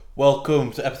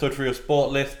Welcome to episode 3 of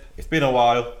Sport LISP. It's been a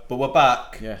while, but we're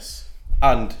back. Yes.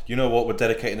 And you know what? We're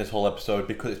dedicating this whole episode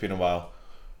because it's been a while.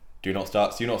 Do not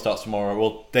start tomorrow.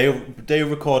 Well, day of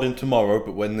recording tomorrow,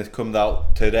 but when this comes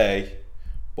out today,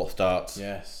 what starts?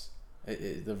 Yes.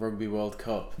 The Rugby World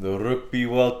Cup. The Rugby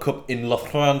World Cup in La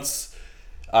France.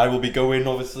 I will be going,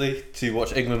 obviously, to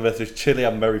watch England versus Chile.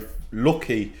 I'm very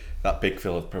lucky that Big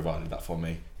Phil has provided that for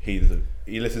me.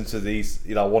 He listens to these,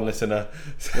 one listener.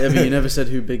 Yeah, but you never said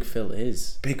who Big Phil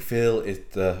is. Big Phil is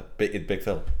Big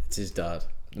Phil. It's his dad.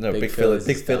 No, Big Phil is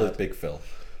Big Phil.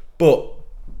 But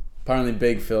apparently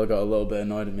Big Phil got a little bit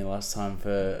annoyed at me last time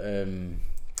for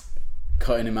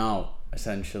cutting him out,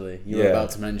 essentially. You were about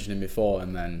to mention him before,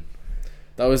 and then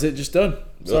that was it, just done.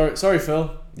 Sorry,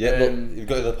 Phil. Yeah, look, you've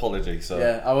got his apology. So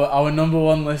yeah, our number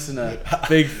one listener,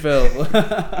 Big Phil.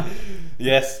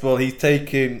 Yes, well, he's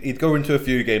going to a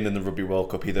few games in the Rugby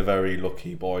World Cup. He's a very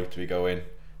lucky boy to be going.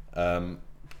 To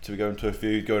be going to a few.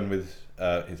 He's going with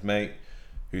his mate,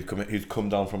 who's come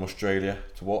down from Australia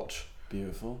to watch.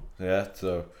 Beautiful. Yeah.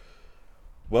 So,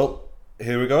 well,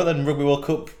 here we go then. Rugby World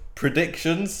Cup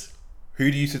predictions. Who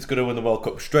do you think is going to win the World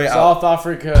Cup? South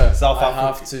Africa. South Africa. I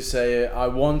have to say it. I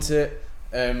want it.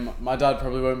 My dad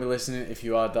probably won't be listening. If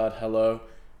you are, Dad, hello.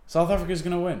 South Africa's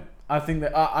going to win. I think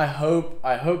that I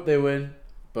hope they win,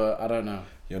 but I don't know.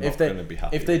 You're not going to be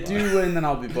happy. If they do win, then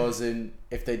I'll be buzzing.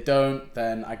 If they don't,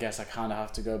 then I guess I kind of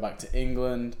have to go back to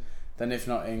England. Then if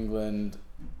not England,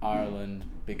 Ireland,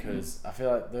 because I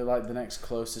feel like they're like the next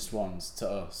closest ones to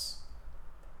us.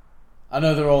 I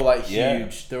know they're all like huge.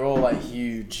 Yeah. They're all like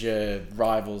huge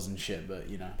rivals and shit, but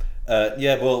you know.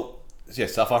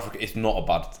 South Africa. It's not a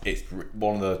bad. It's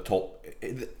one of the top.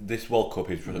 This World Cup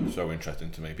is so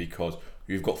interesting to me because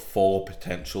you've got 4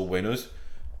 potential winners,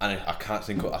 and I can't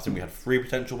think. I think we had 3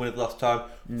 potential winners last time.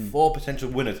 4 potential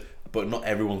winners, but not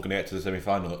everyone's going to get to the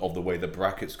semi-final of the way the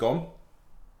bracket's gone.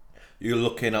 You're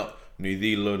looking at New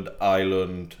Zealand,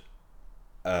 Ireland,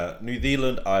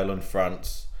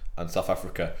 France, and South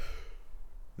Africa.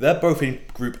 They're both in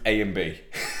Group A and B.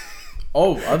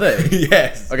 Oh, are they?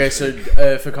 Yes. Okay, so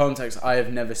for context, I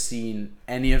have never seen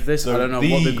any of this. So I don't know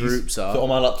what the groups are. So on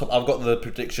my laptop, I've got the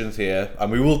predictions here, and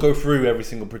we will go through every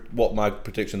single what my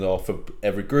predictions are for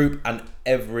every group and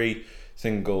every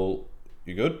single.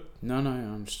 You good? No,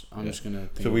 I'm just gonna.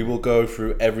 So we will go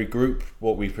through every group,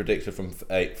 what we predicted from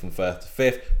first to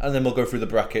fifth, and then we'll go through the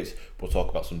brackets. We'll talk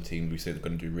about some teams we think are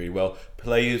going to do really well,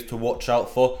 players to watch out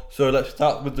for. So let's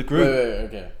start with the group. Wait,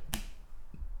 okay.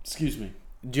 Excuse me.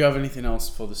 Do you have anything else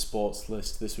for the sports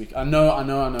list this week? I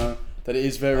know that it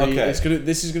is very. Okay.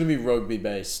 This is gonna be rugby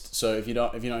based. So if you're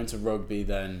not into rugby,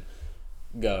 then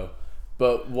go.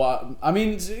 But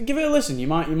give it a listen. You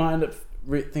might end up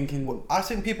thinking. Well, I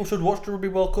think people should watch the Rugby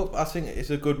World Cup. I think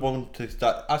it's a good one to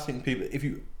start. I think people, if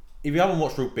you haven't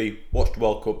watched rugby, watch the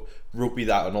World Cup. Rugby's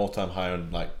at an all-time high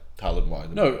on like talent-wise.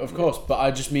 No, of course, but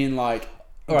I just mean like.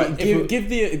 All right, give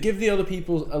the other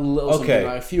people a little something,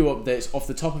 like a few updates off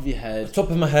the top of your head. Top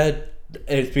of my head,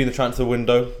 it's been the transfer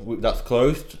window that's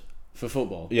closed for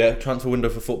football. Yeah, transfer window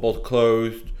for football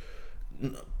closed.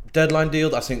 Deadline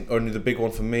deal, I think only the big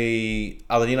one for me.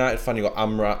 As a United fan, you got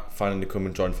Amrat finally come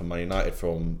and join from Man United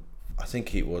from, I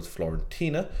think it was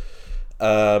Fiorentina.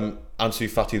 Ansu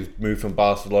Fati's moved from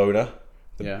Barcelona,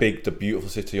 the beautiful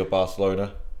city of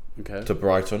Barcelona, to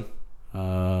Brighton.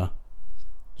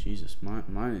 Jesus,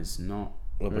 mine is not.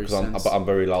 Well, because I'm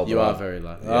very loud. You are very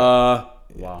loud.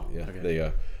 Wow. Yeah. Okay. There you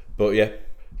go. But yeah,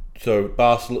 so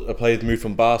a player's moved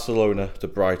from Barcelona to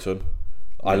Brighton.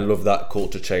 I love that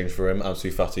culture change for him.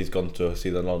 Ansu Fati's gone to see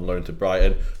them on loan to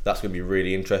Brighton. That's going to be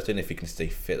really interesting. If he can stay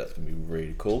fit, that's going to be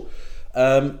really cool.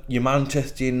 Your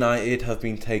Manchester United have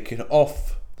been taken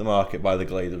off the market by the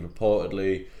Glazers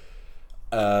reportedly.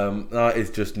 That is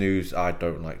just news I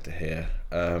don't like to hear.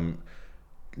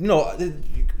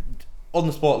 On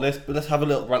the sport list, but let's have a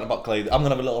little rant about Glazers. I'm going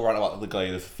to have a little rant about the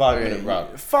Glazers. 5-minute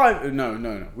rant.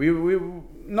 No. We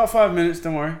not 5 minutes,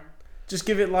 don't worry. Just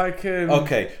give it like...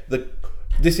 Okay,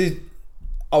 this is...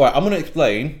 Alright, I'm going to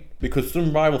explain, because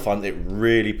some rival fans, it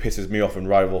really pisses me off when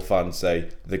rival fans say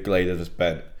the Glazers have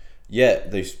spent. Yeah,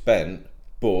 they've spent,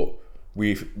 but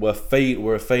we're a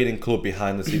fading club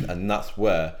behind the scenes, and that's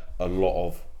where a lot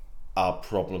of our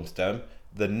problems stem.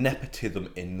 The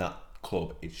nepotism in that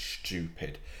club is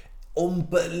stupid.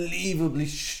 Unbelievably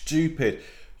stupid.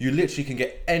 You literally can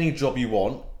get any job you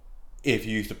want if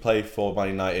you used to play for Man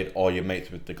United or your mates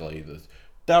with the Glazers.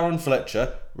 Darren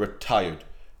Fletcher retired.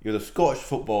 You're the Scottish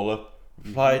footballer,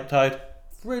 retired,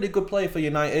 really good player for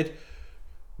United.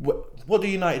 What do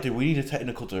United do? We need a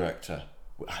technical director.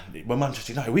 we're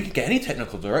Manchester United. We can get any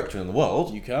technical director in the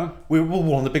world. You can. We're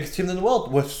one of the biggest teams in the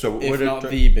world. If not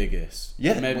the biggest.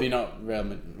 Yeah. Maybe not Real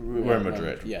Madrid. Real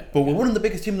Madrid. Yeah. But we're one of the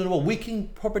biggest teams in the world. We can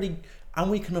probably,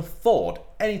 and we can afford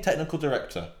any technical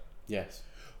director. Yes.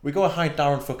 We go and hire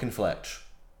Darren fucking Fletch.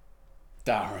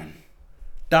 Darren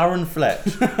Fletch.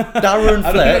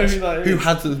 Who is.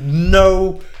 has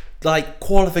no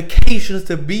qualifications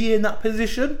to be in that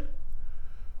position.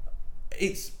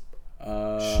 It's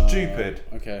stupid.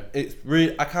 Okay. It's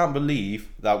really. I can't believe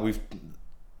that we've.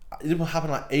 It didn't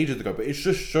happen ages ago, but it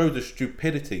just shows the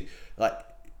stupidity.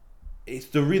 It's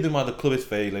the reason why the club is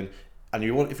failing. And if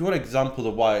you want an example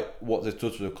of what this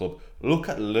does to the club, look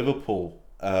at Liverpool.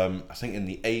 I think in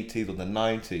the 80s or the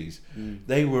 90s,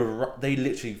 they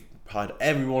literally had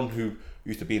everyone who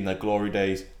used to be in their glory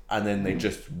days, and then they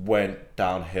just went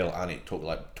downhill, and it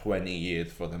took 20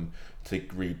 years for them to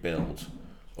rebuild.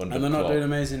 And they're not doing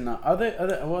amazing now. Are they? What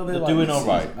are they They're like doing this all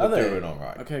right. season? They're doing all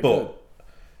right. Okay, but good.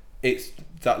 it's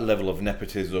that level of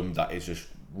nepotism that is just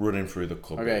running through the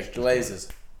club. Okay, Glazers,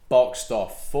 boxed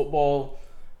off. Football,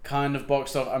 kind of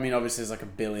boxed off. I mean, obviously there's a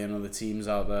billion other teams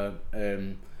out there.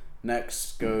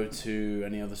 Next, go to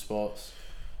any other sports.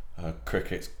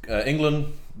 Cricket.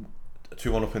 England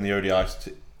 2-1 up in the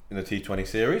ODIs in the T20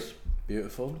 series.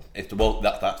 Beautiful. It's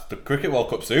that's the Cricket World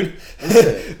Cup soon. Is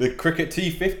it? The Cricket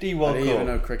T50 World I Cup. didn't even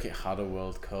know cricket had a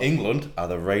World Cup. England are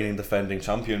the reigning defending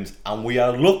champions, and we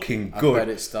are looking good. I bet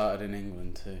it started in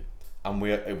England too. And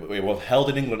it was held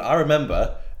in England. I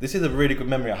remember, this is a really good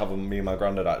memory I have of me and my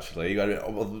granddad actually.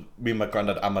 Me and my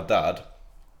granddad and my dad.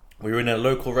 We were in a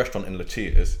local restaurant in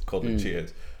Lucia's called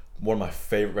Lucia's. One of my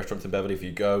favourite restaurants in Beverley. If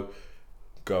you go,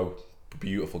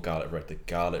 beautiful garlic bread. The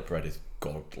garlic bread is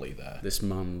godly there. This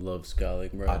man loves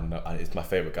garlic bread. I know, and it's my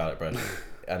favourite garlic bread.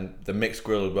 And the mixed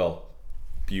grill as well,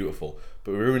 beautiful.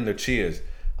 But we were in Lucia's,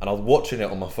 and I was watching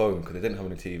it on my phone because they didn't have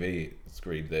any TV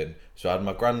screen then. So I had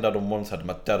my granddad on one side and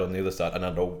my dad on the other side, and I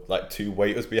had two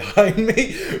waiters behind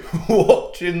me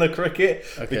watching the cricket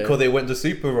because they went to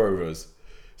Super Rovers.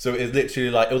 So it's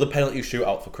literally it was a penalty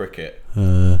shootout for cricket.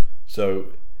 So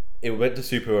it went to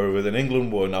Super Rovers and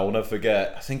England won. I will never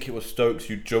forget. I think it was Stokes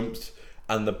who jumped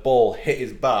and the ball hit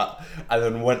his bat and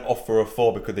then went off for a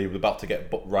 4 because they were about to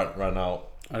get ran out.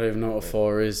 I don't even know what a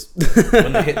 4 is.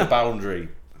 When they hit the boundary,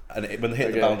 when they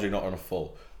hit the boundary, not on a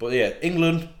full. But yeah,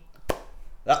 England.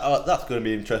 That's going to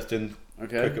be interesting.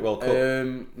 Okay. Cricket World Cup.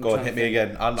 Go on, hit me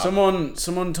again.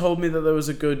 Someone told me that there was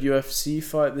a good UFC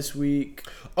fight this week.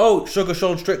 Oh, Sugar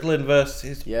Sean Strickland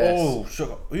versus. Yes.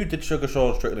 Oh, who did Sugar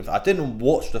Sean Strickland? I didn't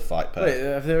watch the fight. Wait,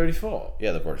 have they already fought?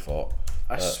 Yeah, they've already fought.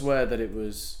 I swear that it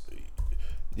was.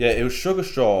 Yeah, it was Sugar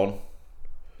Sean,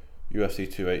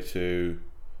 UFC 282.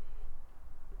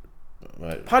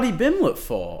 Right. Paddy Bimlet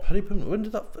fought. Paddy Bimlet. When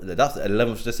did that? That's the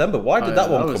 11th of December. Why did that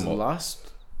one come up?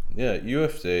 Last. Yeah,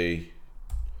 UFC.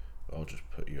 I'll just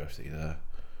put UFC there.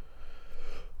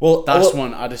 Well, that's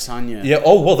one Adesanya. Yeah.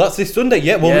 Oh well, that's this Sunday.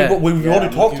 Yeah. Well, we've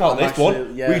already talked about this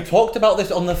one. Yeah. We talked about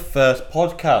this on the first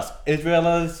podcast. Israel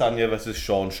Adesanya versus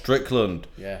Sean Strickland.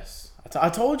 Yes. I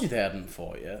told you they hadn't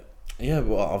fought yet. Yeah,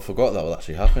 but I forgot that was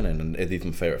actually happening, and it's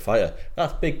even favourite fighter.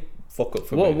 That's big fuck up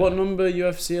for me. What number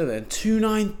UFC are they?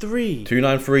 293.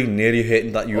 293, nearly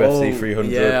hitting that UFC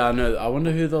 300. Yeah, I know. I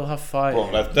wonder who they'll have fighting.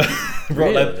 Brock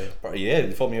Lesnar. Really? Yeah,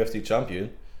 the former UFC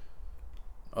champion.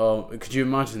 Oh, could you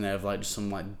imagine they have just some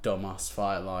dumbass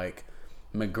fight like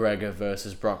McGregor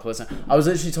versus Brock Lesnar? I was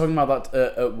literally talking about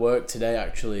that at work today.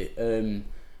 Actually,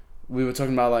 we were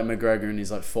talking about McGregor and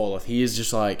his fall off. He is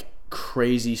just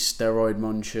crazy steroid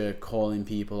muncher, calling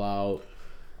people out.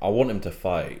 I want him to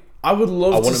fight. I would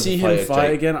love to see him fight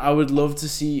Jake. again. I would love to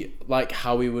see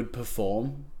how he would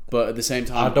perform, but at the same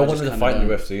time, I don't want him to fight in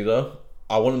the UFC though.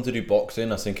 I want him to do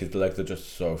boxing. I think his legs are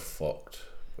just so fucked.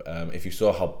 If you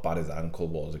saw how bad his ankle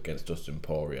was against Dustin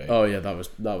Poirier. Oh yeah, that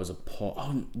was a pot.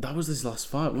 Oh, that was his last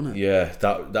fight, wasn't it? Yeah,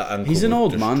 that ankle. He's an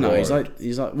old man now. destroyed.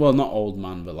 He's like well, not old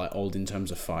man, but old in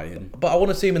terms of fighting. But I want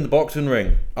to see him in the boxing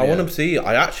ring. I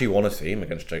actually want to see him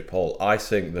against Jake Paul. I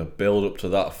think the build up to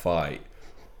that fight.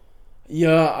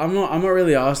 Yeah, I'm not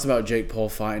really asked about Jake Paul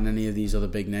fighting any of these other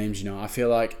big names. I feel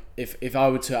like if I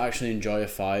were to actually enjoy a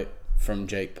fight from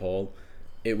Jake Paul,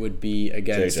 it would be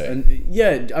against JJ. And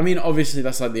yeah, I mean obviously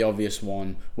that's the obvious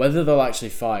one. Whether they'll actually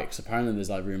fight, because apparently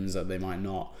there's rumors that they might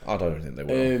not. I don't think they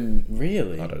will.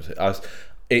 Really? I don't think.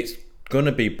 It's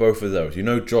gonna be both of those.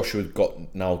 Joshua's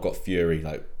got Fury,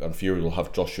 and Fury will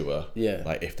have Joshua. Yeah.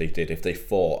 If they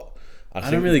fought.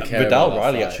 I don't really care. Vidal about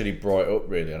Riley that fight. actually brought it up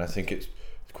really, and I think it's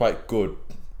quite good.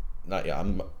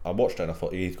 I watched it and I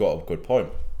thought he's got a good point.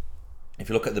 If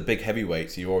you look at the big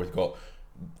heavyweights, you've always got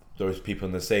those people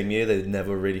in the same year. They've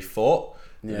never really fought.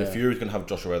 The Fury's going to have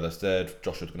Joshua instead.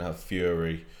 Joshua's going to have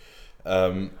Fury.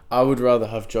 I would rather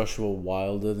have Joshua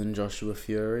Wilder than Joshua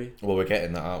Fury. Well, we're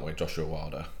getting that, aren't we? Joshua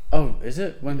Wilder. Oh, is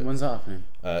it? When's that happening?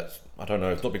 I don't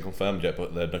know. It's not been confirmed yet,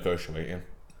 but they're negotiating.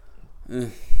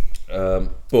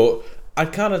 But I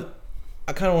kind of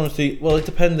want to see. Well, it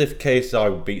depends if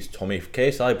KSI beats Tommy. If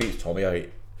KSI beats Tommy,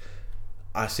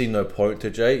 I see no point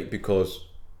to Jake, because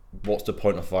what's the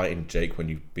point of fighting Jake when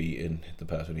you've beaten the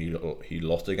person he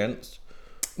lost against?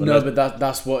 But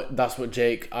that's what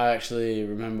Jake. I actually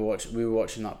remember we were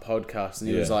watching that podcast, and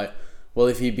he was like, "Well,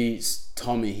 if he beats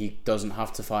Tommy, he doesn't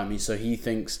have to fight me." So he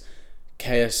thinks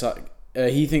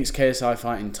KSI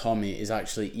fighting Tommy is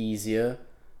actually easier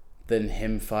than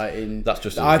him fighting. That's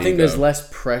just. I think there's less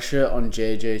pressure on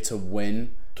JJ to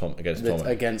win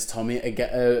against Tommy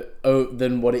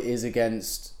than what it is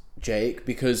against Jake,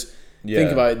 because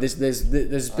think about it. There's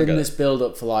been this build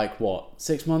up for like what,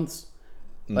 6 months.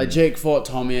 Like Jake fought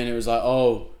Tommy, and it was like,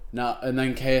 oh, nah. And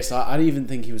then KSI, I didn't even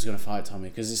think he was going to fight Tommy,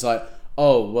 because it's like,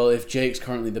 oh, well, if Jake's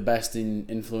currently the best in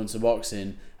influencer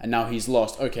boxing and now he's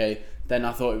lost, okay, then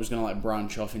I thought it was going to like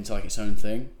branch off into like its own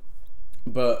thing.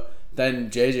 But then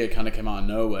JJ kind of came out of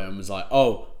nowhere and was like,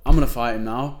 oh, I'm going to fight him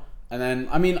now. And then,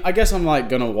 I mean, I guess I'm like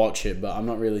going to watch it, but I'm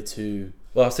not really too...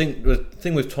 Well, I think the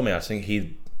thing with Tommy, I think he's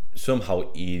somehow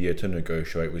easier to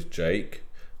negotiate with Jake,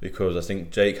 because I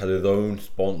think Jake has his own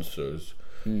sponsors.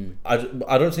 I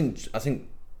think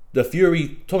the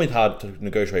Fury, Tommy's hard to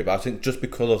negotiate, but I think just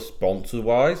because of sponsor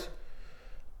wise,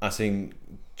 I think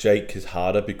Jake is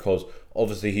harder, because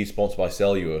obviously he's sponsored by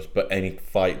Cellulose, but any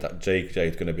fight that JJ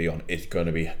is going to be on is going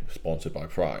to be sponsored by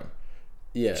Prime.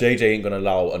 Yeah. JJ ain't going to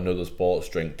allow another sports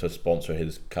drink to sponsor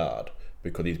his card,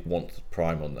 because he wants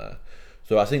Prime on there.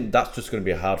 So I think that's just going to be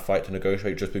a hard fight to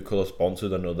negotiate, just because of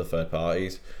sponsors and other third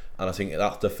parties. And I think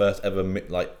that's the first ever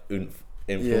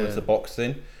influencer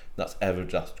boxing that's ever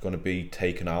just going to be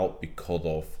taken out because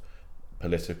of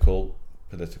political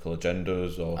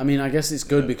agendas. Or I mean, I guess it's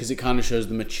good because it kind of shows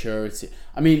the maturity.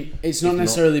 I mean, it's not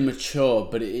necessarily mature,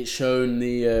 but it's shown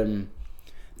the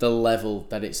level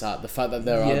that it's at. The fact that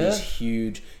there are these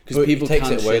huge, because people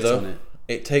can't shit on it.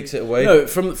 It takes it away. No,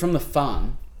 from the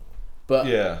fan, but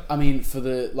yeah. I mean, for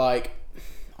the like,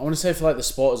 I want to say for like the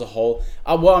sport as a whole.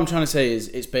 What I'm trying to say is,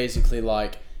 it's basically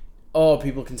like, oh,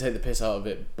 people can take the piss out of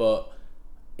it, but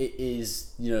it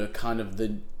is, kind of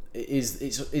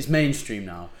it's mainstream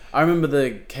now. I remember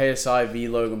the KSI v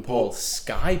Logan Paul.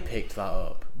 Sky picked that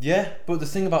up. Yeah, but the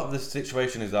thing about this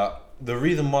situation is that the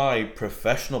reason why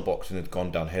professional boxing has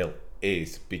gone downhill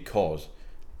is because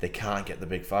they can't get the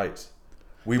big fights.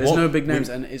 There's no big names,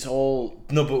 and it's all...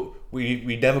 No, but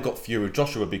we never got Fury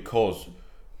Joshua because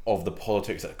of the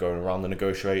politics that's going around the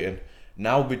negotiating.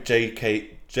 Now with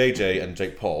JJ and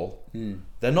Jake Paul,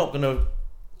 they're not gonna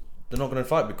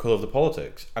fight because of the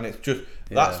politics, and it's just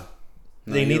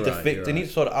they need to fix. They need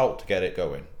to sort it out to get it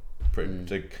going,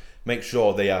 to make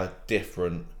sure they are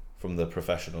different from the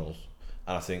professionals.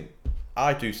 And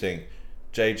I do think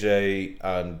JJ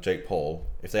and Jake Paul,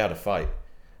 if they had a fight,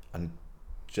 and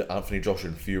Anthony Joshua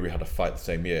and Fury had a fight the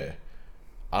same year,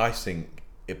 I think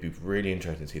it'd be really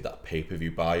interesting to see that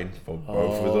pay-per-view buy-in for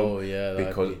both of them. Yeah,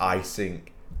 because I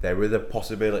think there is a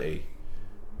possibility,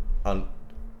 and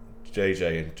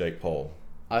JJ and Jake Paul,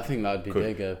 I think that'd be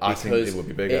bigger. I think it would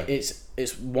be bigger.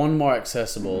 It's one, more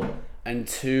accessible, and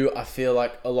two, I feel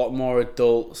like a lot more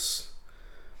adults.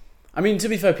 I mean, to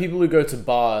be fair, people who go to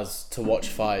bars to watch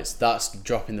fights, that's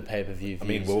dropping the pay-per-view views. I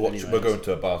mean, we're going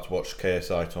to a bar to watch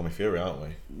KSI Tommy Fury, aren't we?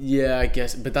 Yeah, I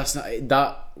guess, but that's not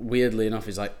that. Weirdly enough,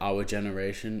 is like our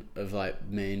generation of like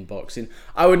main boxing.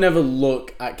 I would never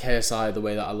look at KSI the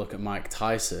way that I look at Mike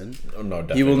Tyson. Oh, no,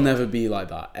 definitely he will not. never be like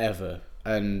that ever,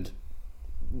 and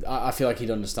I feel like he'd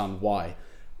understand why.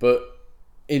 But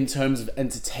in terms of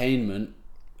entertainment,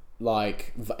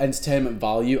 like entertainment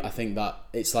value, I think that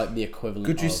it's like the equivalent.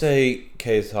 Could you say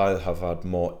KSI have had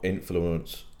more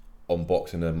influence on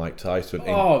boxing than Mike Tyson?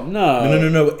 No.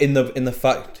 No. In the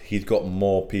fact he's got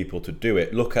more people to do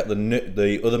it. Look at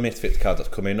the other Misfits card that's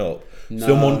coming up.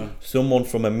 No. Someone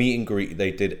from a meet and greet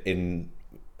they did in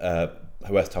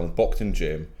West Ham's boxing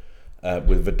gym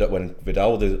with when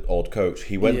Vidal was the old coach.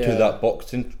 He went to that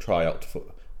boxing tryout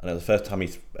and it's the first time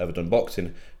he's ever done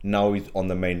boxing. Now he's on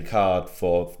the main card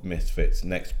for Misfits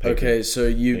next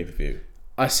pay-per-view.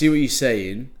 I see what you're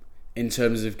saying in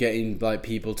terms of getting like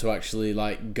people to actually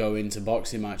like go into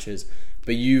boxing matches,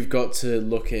 but you've got to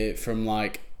look at it from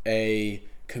like a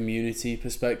community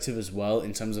perspective as well.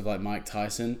 In terms of like Mike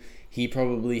Tyson, he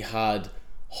probably had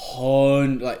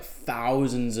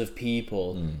thousands of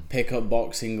people pick up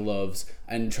boxing gloves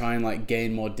and try and like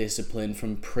gain more discipline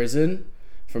from prison,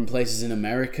 from places in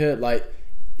America. Like,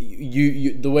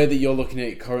 the way that you're looking at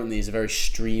it currently is a very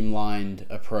streamlined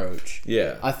approach.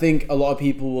 Yeah. I think a lot of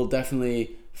people will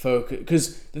definitely focus,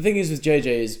 because the thing is with JJ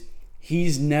is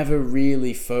he's never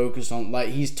really focused on, like,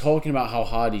 he's talking about how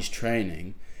hard he's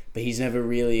training, but he's never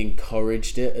really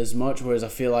encouraged it as much. Whereas I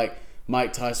feel like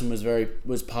Mike Tyson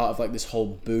was part of like this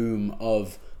whole boom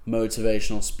of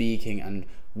motivational speaking and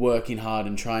working hard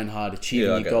and trying hard,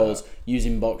 achieving your goals,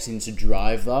 using boxing to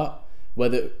drive that.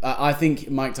 Whether I think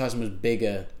Mike Tyson was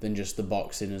bigger than just the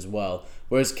boxing as well.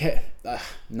 Whereas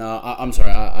I'm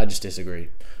sorry, I just disagree.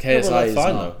 KSI is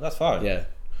fine, not. though. That's fine. Yeah,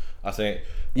 I think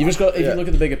you just got, if you look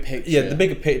at the bigger picture. Yeah, the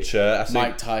bigger picture. I think,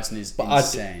 Mike Tyson is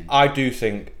insane. I do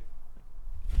think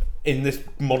in this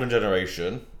modern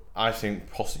generation, I think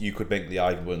you could make the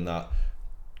argument that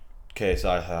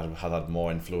KSI had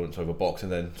more influence over boxing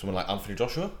than someone like Anthony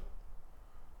Joshua.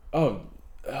 Oh.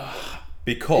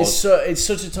 Because it's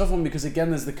such a tough one, because again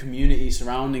there's the community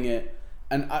surrounding it,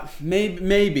 and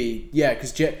maybe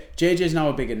because JJ's now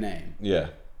a bigger name,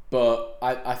 but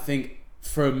I think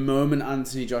for a moment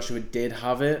Anthony Joshua did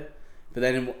have it, but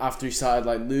then after he started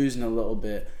like losing a little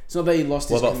bit, it's not that he lost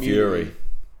his community. What about Fury?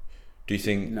 Do you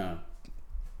think? No,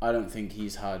 I don't think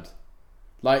he's had,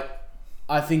 like,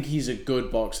 I think he's a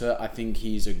good boxer. I think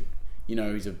he's a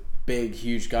big,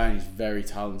 huge guy, and he's very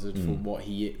talented for what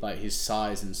he, like, his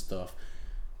size and stuff.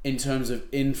 In terms of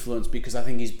influence, because I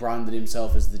think he's branded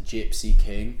himself as the Gypsy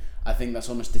King, I think that's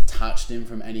almost detached him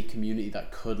from any community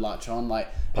that could latch on. Like,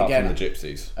 apart from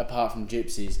the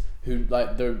Gypsies, who,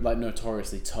 like, they're like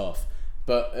notoriously tough.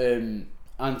 But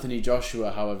Anthony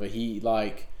Joshua, however, he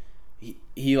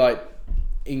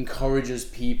encourages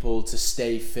people to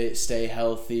stay fit, stay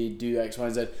healthy, do X, Y,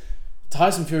 and Z.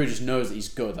 Tyson Fury just knows that he's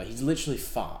good. Like, he's literally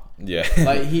fat. Yeah.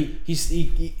 Like, he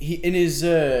in his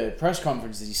press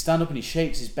conferences, he stand up and he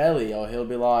shakes his belly, or he'll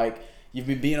be like, "You've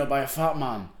been beaten up by a fat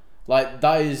man." Like,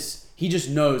 that is, he just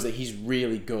knows that he's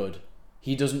really good.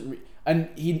 He doesn't, I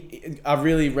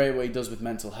really rate what he does with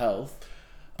mental health,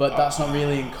 but that's not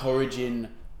really encouraging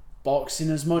boxing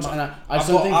as much. And I just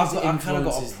don't think his influence I've kind of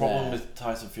got a problem there. with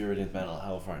Tyson Fury and his mental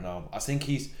health right now. I think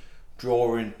he's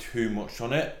drawing too much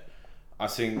on it. I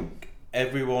think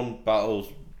everyone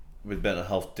battles with mental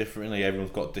health differently.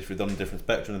 Everyone's got on a different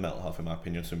spectrum of mental health, in my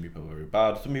opinion. Some people are very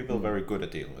bad, some people are very good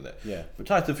at dealing with it. Yeah. But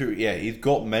Tyson Fury, he's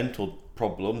got mental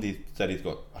problems. He said he's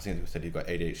got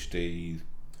ADHD.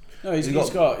 No, he's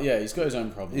got his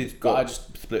own problems. He's got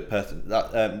split person.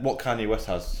 That what Kanye West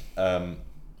has. I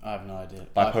have no idea.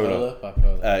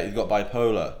 Bipolar. He's got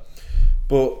bipolar.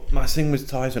 But my thing with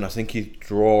Tyson, I think he's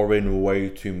drawing way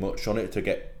too much on it to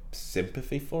get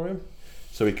sympathy for him.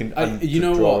 So he can.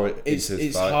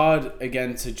 It's hard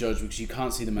again to judge because you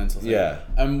can't see the mental thing. Yeah.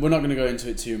 And we're not going to go into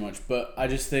it too much, but I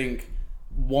just think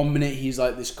 1 minute he's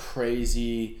like this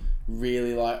crazy,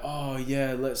 really like, oh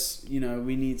yeah, let's,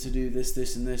 we need to do this,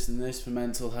 this, and this, and this for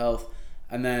mental health,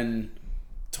 and then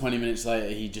 20 minutes later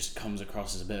he just comes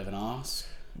across as a bit of an arse.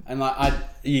 And like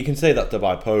you can say that to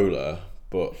bipolar,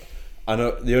 but I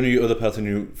know the only other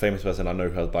famous person I know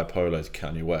who has bipolar is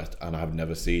Kanye West, and I've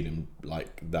never seen him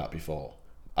like that before.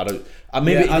 I think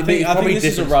this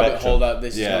is a rabbit hole that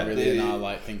this is not really in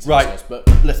our thing to discuss. But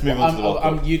let's move on to the World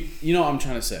Cup. You know what I'm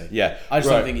trying to say. Yeah, I just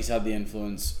don't think he's had the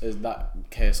influence as that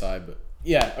KSI. But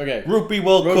yeah, okay. Rugby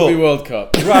World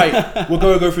Cup. Right, we're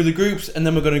going to go through the groups, and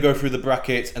then we're going to go through the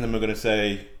brackets, and then we're going to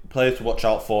say players to watch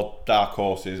out for, dark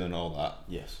horses, and all that.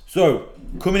 Yes. So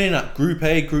coming in at Group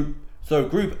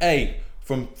A.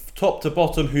 From top to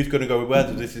bottom, who's going to go where?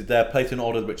 This is their place in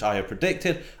order, which I have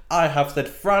predicted. I have said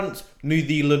France, New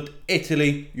Zealand,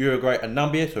 Italy, Uruguay, and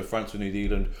Namibia. So France and New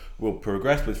Zealand will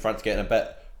progress, with France getting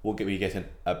getting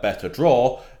a better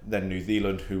draw than New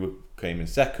Zealand, who came in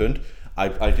second.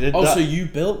 I did. Oh, so you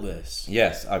built this?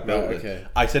 Yes, I built it. Okay.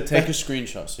 I said take a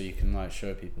screenshot so you can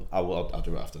show people. I'll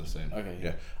do it after the same. Okay.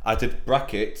 Yeah. I did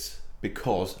brackets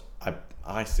because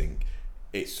I think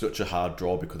it's such a hard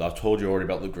draw, because I've told you already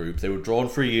about the groups. They were drawn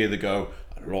 3 years ago.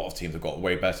 A lot of teams have got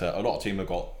way better. A lot of teams have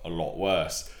got a lot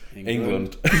worse.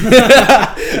 England.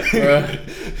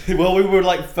 Well, we were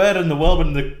like third in the world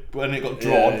when it got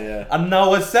drawn, and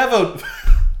now we're seventh.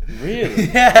 Really?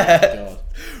 Yeah. Oh,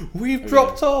 we've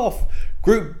dropped off.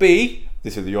 Group B.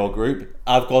 This is your group.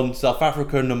 I've gone South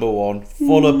Africa number 1,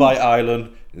 followed by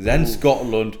Ireland, then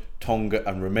Scotland, Tonga,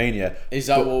 and Romania. Is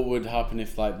that what would happen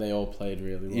if they all played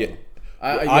really well? Yeah.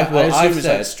 I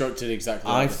assume it's structured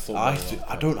exactly like the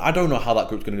football. I don't know how that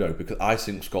group's going to go, because I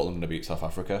think Scotland are going to beat South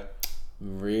Africa.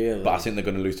 Really? But I think they're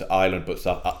going to lose to Ireland, but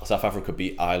South Africa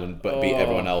beat Ireland, but beat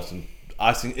everyone else. And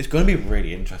I think it's going to be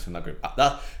really interesting, that group.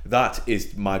 That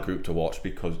is my group to watch,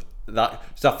 because that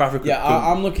South Africa. Yeah,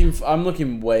 I'm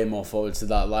looking way more forward to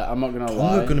that. Like, I'm not gonna lie.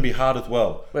 Tonga going to be hard as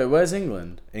well. Wait, where's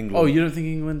England? England. Oh, you don't think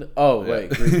England? Oh, Yeah. wait,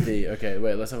 Group D. Okay,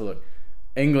 wait, let's have a look.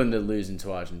 England are losing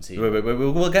to Argentina. Wait,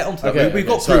 we'll get onto that. Okay, We've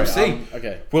got sorry, Group C.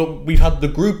 okay. Well, we've had the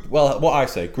group. Well, what I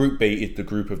say, Group B is the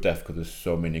group of death because there's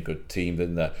so many good teams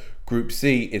in there. Group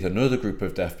C is another group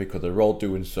of death because they're all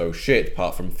doing so shit,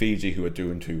 apart from Fiji, who are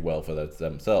doing too well for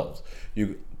themselves.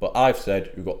 But I've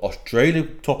said you've got Australia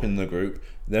top in the group,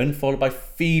 then followed by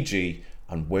Fiji,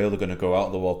 and Wales are going to go out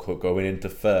of the World Cup, going into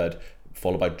third,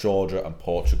 followed by Georgia and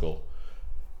Portugal.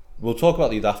 We'll talk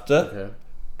about these after. Okay.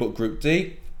 But Group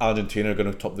D, Argentina are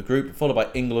going to top the group, followed by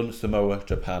England, Samoa,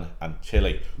 Japan, and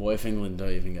Chile. What if England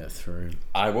don't even get through?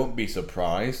 I won't be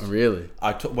surprised. Oh, really?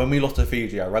 When we lost to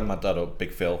Fiji, I rang my dad up,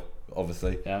 Big Phil,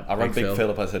 obviously. Yeah, I rang Big Phil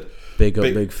up. I said, Big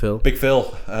Phil. Big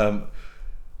Phil.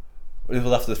 It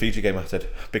was after the Fiji game. I said,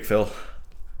 Big Phil,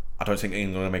 I don't think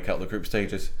England are going to make out the group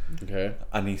stages. Okay.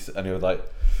 And he was like,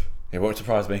 it won't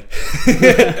surprise me.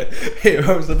 It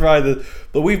won't surprise us.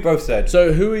 But we've both said.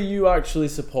 So who are you actually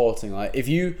supporting? Like, if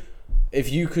you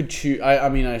could choose, I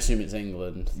mean, I assume it's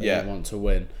England that you want to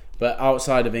win. But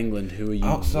outside of England, who are you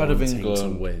wanting to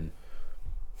win?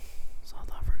 South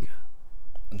Africa.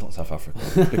 Not South Africa,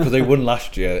 because they won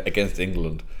last year against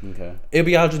England. Okay. It'll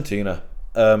be Argentina.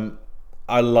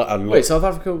 Wait, South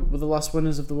Africa were the last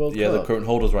winners of the World Cup? Yeah, the current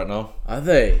holders right now. Are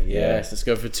they? Yes. Let's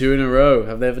go for 2 in a row.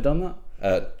 Have they ever done that?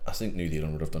 I think New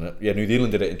Zealand would have done it. Yeah, New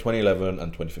Zealand did it in 2011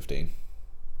 and 2015.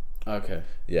 Okay.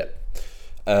 Yeah.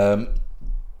 But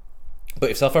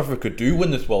if South Africa do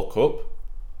win this World Cup,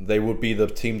 they would be the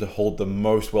team to hold the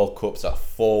most World Cups at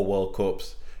 4 World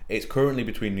Cups. It's currently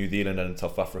between New Zealand and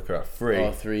South Africa at 3.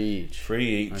 Oh, 3 each. 3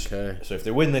 each. Okay. So if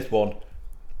they win this one,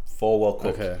 4 World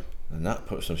Cups. Okay. And that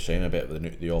puts some shame a bit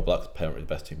with the All Blacks apparently the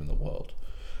best team in the world.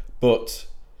 But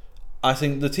I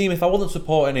think the team, if I wasn't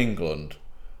supporting England,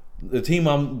 the team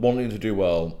I'm wanting to do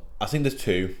well, I think there's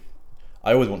 2.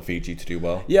 I always want Fiji to do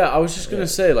well. Yeah, I was just going to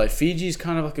say, like, Fiji's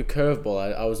kind of like a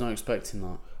curveball. I was not expecting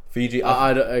that. Fiji,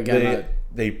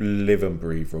 they live and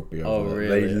breathe rugby over there.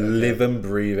 Really? They live and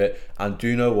breathe it. And do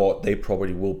you know what? They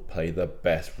probably will play the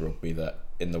best rugby that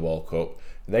in the World Cup.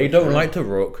 They don't like to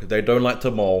ruck. They don't like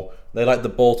to maul. They like the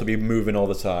ball to be moving all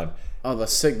the time. Oh,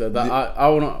 that's sick though. I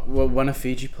want to. When are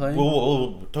Fiji playing?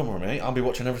 Well, don't worry, mate. I'll be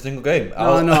watching every single game. No,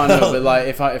 I know. But like,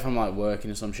 if I'm like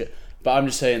working or some shit. But I'm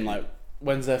just saying, like,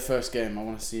 when's their first game? I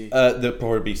want to see. They'll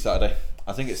probably be Saturday.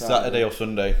 I think it's Saturday or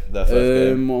Sunday. Their first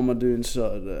game. What am I doing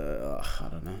Saturday? I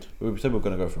don't know. We said we were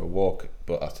going to go for a walk,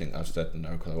 but I think I've said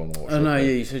no because I want to watch. Oh no,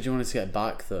 yeah, you said you wanted to get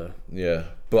back though. Yeah,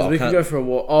 but we could go for a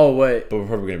walk. Oh wait, but we're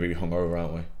probably going to be hungover,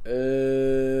 aren't we?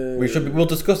 We should. We'll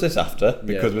discuss this after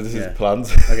because this is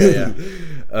plans. Okay,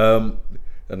 yeah.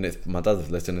 And if my dad's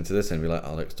listening to this and be like,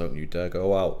 Alex, don't you dare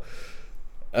go out.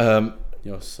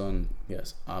 Your son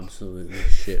gets absolutely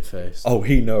shit-faced. Oh,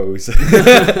 he knows.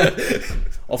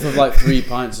 Off of like 3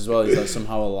 pints as well. He's like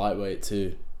somehow a lightweight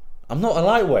too. I'm not a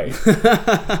lightweight.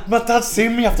 My dad's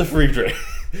seen me after 3 drinks.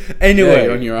 Anyway, yeah,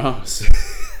 you're on your ass.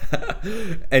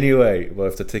 Anyway, well,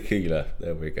 if the tequila,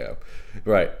 there we go.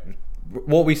 Right,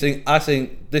 what we think? I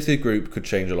think this group could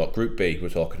change a lot. Group B, we're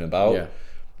talking about. Yeah.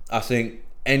 I think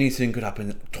anything could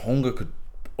happen. Tonga could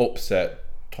upset.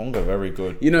 Tonga very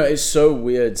good. You know, it's so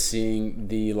weird seeing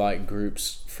the like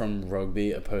groups from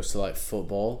rugby opposed to like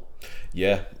football.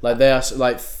 Yeah. Like they are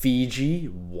like Fiji,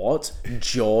 what?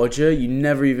 Georgia, you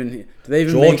never even do they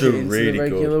even Georgia make it into really the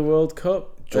regular good. World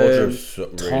Cup? Georgia's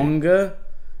Tonga,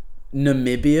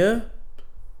 Namibia,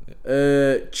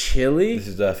 Chile. This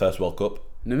is their first World Cup.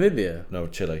 Namibia. No,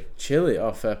 Chile. Chile.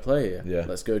 Oh, fair play. Yeah.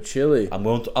 Let's go Chile. That's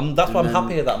why I'm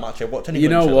happy at that match. I watched anybody. You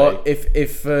know Chile. what?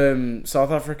 If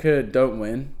South Africa don't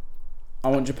win, I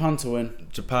want Japan to win.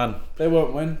 Japan. They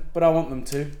won't win, but I want them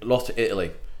to. Lost to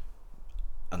Italy.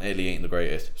 And Italy ain't the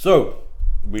greatest. So,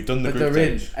 we've done the group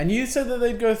stage. And you said that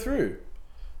they'd go through.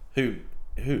 Who?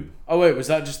 Oh wait, was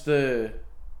that just the?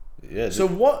 Yeah. So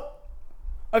what?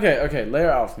 Okay, lay it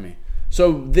out for me.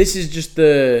 So this is just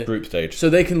the group stage. So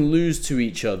they can lose to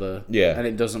each other. Yeah. And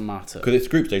it doesn't matter. Because it's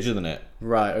group stage, isn't it?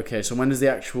 Right. Okay. So when does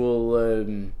the actual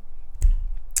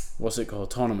what's it called?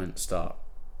 Tournament start?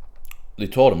 The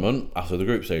tournament after the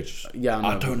group stage. Yeah.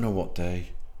 I don't know what day.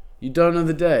 You don't know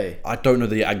the day? I don't know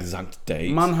the exact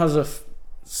date. Man has a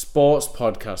sports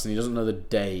podcast and he doesn't know the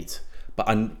date. But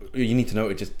you need to know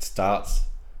it just starts.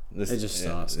 It just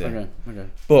starts. Yeah. Okay.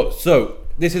 But so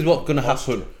this is what's going to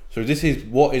happen. So this is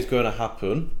what is going to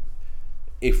happen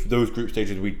if those group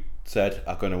stages we said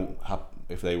are going to happen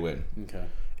if they win. Okay.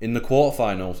 In the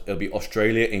quarterfinals, it'll be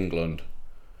Australia, England,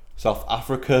 South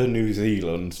Africa, New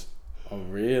Zealand. Oh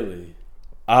really?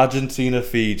 Argentina,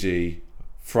 Fiji,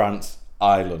 France,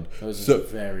 Ireland. Those are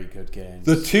very good games.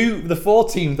 The 4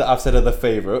 teams that I've said are the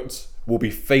favourites will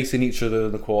be facing each other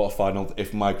in the quarterfinals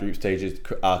if my group stages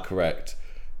are correct.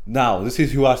 Now, this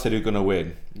is who I said are going to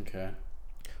win. Okay.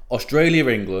 Australia,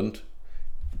 England,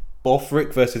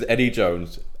 Bothrick versus Eddie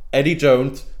Jones. Eddie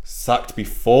Jones sacked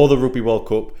before the Rugby World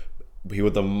Cup. He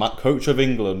was the coach of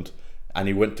England and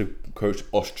he went to coach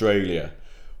Australia.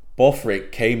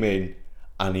 Bothrick came in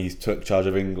and he took charge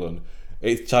of England.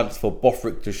 It's a chance for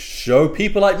Bothrick to show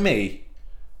people like me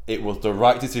it was the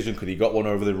right decision because he got one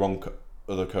over the wrong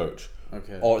other coach.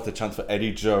 Okay. Or it's a chance for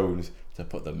Eddie Jones to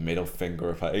put the middle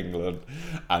finger up at England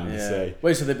and say...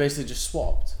 Wait, so they basically just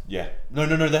swapped? Yeah. No,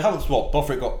 they haven't swapped.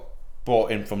 Bothrick got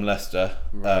brought in from Leicester.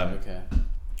 Right, okay.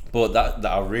 But that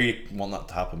I really want that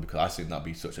to happen because I think that'd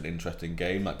be such an interesting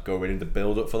game. Like going in the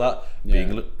build up for that,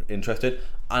 being interested.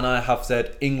 And I have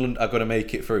said England are going to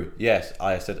make it through. Yes,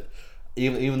 I said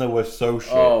even though we're so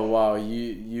shit. Oh wow,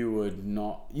 you would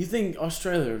not. You think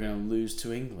Australia are going to lose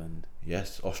to England?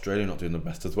 Yes, Australia not doing the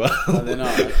best as well. Oh, they're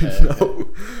not. Okay. No.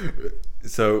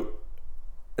 So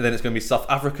and then it's going to be South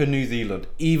Africa, New Zealand.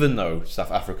 Even though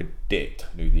South Africa did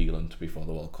New Zealand before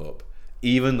the World Cup,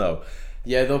 even though.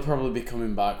 Yeah, they'll probably be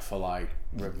coming back for like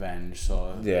revenge.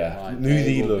 So yeah, New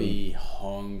Zealand will be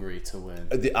hungry to win.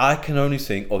 I can only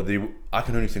think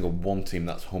of one team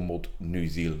that's humbled New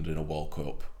Zealand in a World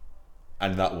Cup,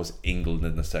 and that was England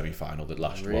in the semi-final that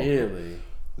last World Cup. Really,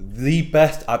 the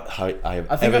best I have I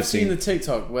think ever I've seen the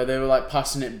TikTok where they were like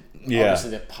passing it. Yeah. Obviously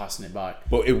they're passing it back,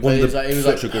 but it was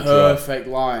such a good perfect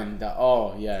line. That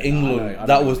England. I know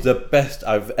that was the best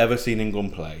I've ever seen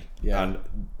England play. Yeah. And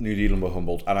New Zealand were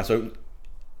humbled, and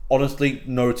honestly,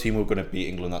 no team were going to beat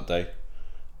England that day.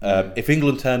 If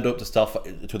England turned up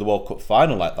to the World Cup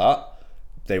final like that,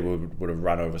 they would have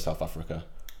ran over South Africa.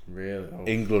 Really? Oh.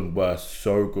 England were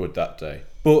so good that day.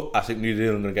 But I think New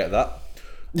Zealand are going to get that.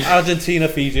 Argentina,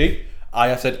 Fiji. I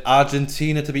have said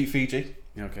Argentina to beat Fiji.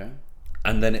 Okay.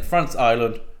 And then France,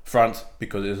 Ireland. France,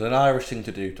 because it's an Irish thing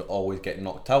to do to always get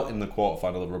knocked out in the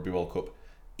quarterfinal of the Rugby World Cup,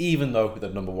 even though they're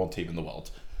the #1 team in the world.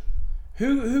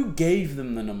 Who gave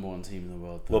them the #1 team in the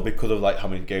world? Though? Well, because of like how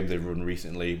many games they've run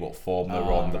recently, what form they're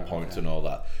on, the points okay. and all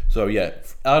that. So yeah,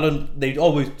 Ireland, they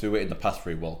always do it in the past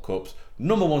 3 World Cups.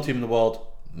 #1 team in the world,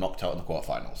 knocked out in the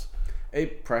quarterfinals.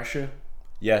 Pressure.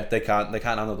 Yeah, they can't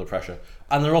handle the pressure,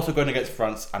 and they're also going against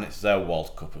France, and it's their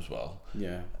World Cup as well.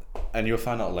 Yeah. And you'll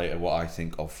find out later what I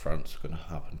think of France going to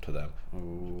happen to them.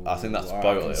 Ooh, I think that's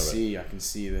spoiled it. I can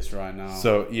see this right now.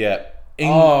 So yeah.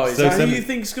 Is that who you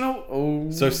think's gonna? Oh.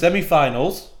 So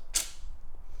semi-finals.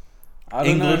 I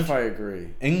don't know if I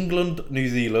agree. England, New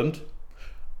Zealand.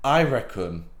 I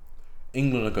reckon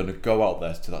England are going to go out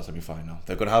there to that semi-final.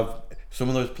 They're going to have some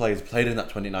of those players played in that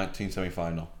 2019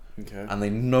 semi-final. Okay. And they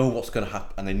know what's going to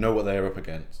happen, and they know what they're up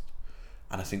against.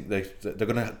 And I think they're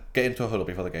going to get into a huddle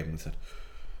before the game and said,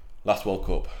 "Last World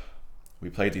Cup, we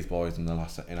played these boys in the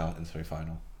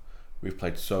semi-final. We've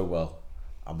played so well,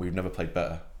 and we've never played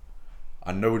better.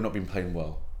 I know we've not been playing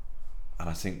well, and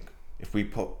I think if we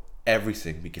put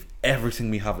everything, we give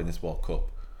everything we have in this World Cup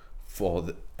for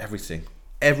everything,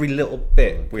 every little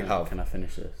bit we have." Can I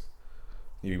finish this?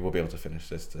 You will be able to finish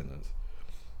this, then.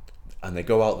 And they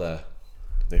go out there,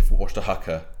 they've watched a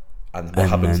hacker, and what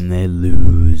happens? And then they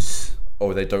lose.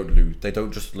 Oh, they don't lose. They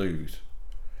don't just lose.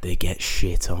 They get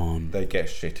shit on. They get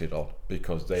shitted on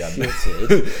because they are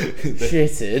shitted.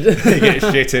 Shitted. They get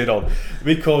shitted on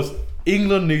because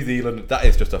England, New Zealand. That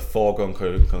is just a foregone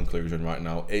conclusion right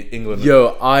now. England.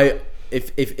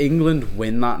 If England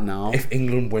win that now. If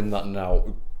England win that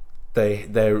now,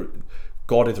 they're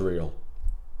God is real.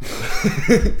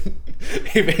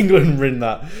 If England win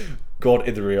that, God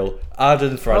is real.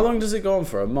 France. How long does it go on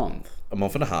for? A month? A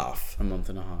month and a half. A month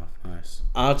and a half. Nice.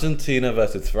 Argentina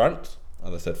versus France.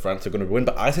 As I said, France are going to win,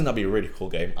 but I think that'd be a really cool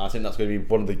game. I think that's going to be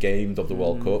one of the games of the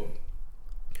World Cup.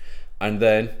 And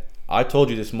then I told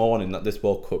you this morning that this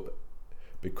World Cup,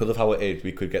 because of how it is,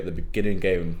 we could get the beginning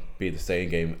game be the same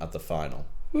game as the final.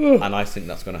 And I think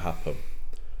that's going to happen.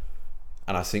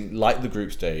 And I think, like the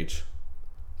group stage,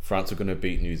 France are going to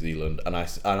beat New Zealand, and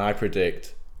I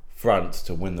predict France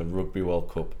to win the Rugby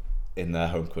World Cup in their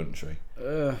home country.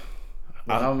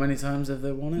 How many times have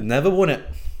they won it? Never won it.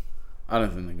 I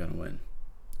don't think they're going to win.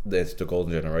 It's the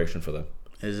golden generation for them.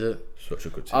 Is it? Such a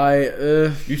good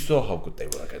team. You saw how good they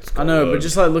were against Scotland. I know, but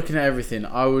just like looking at everything,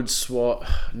 I would swap.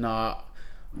 Nah,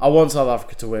 I want South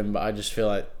Africa to win, but I just feel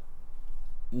like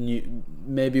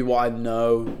maybe what I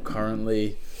know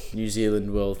currently, New Zealand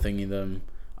will thingy them.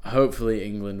 Hopefully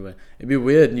England win. It'd be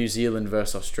weird, New Zealand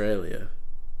versus Australia.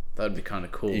 That'd be kind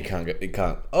of cool. You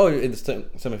can't. Oh, in the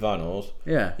semi-finals.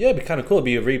 Yeah. Yeah, it'd be kind of cool. It'd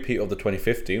be a repeat of the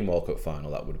 2015 World Cup final.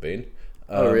 That would have been.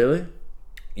 Oh really?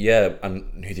 Yeah,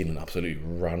 and New Zealand absolutely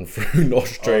ran through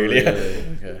Australia. Oh,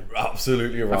 really? Okay.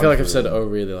 Absolutely ran. I feel like through I've said them. "oh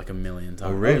really" like a million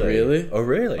times. Oh really? Oh really? Oh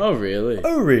really? Oh really?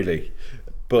 Oh really?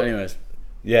 But anyways,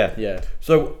 yeah. yeah.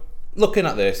 So looking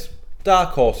at this, dark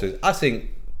horses. I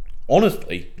think,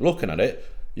 honestly, looking at it,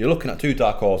 you're looking at two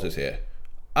dark horses here: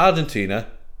 Argentina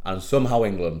and somehow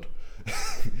England.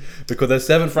 Because they're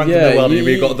seventh ranked in the world, and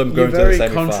we've got them going to the semi-final. You're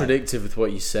very contradictive with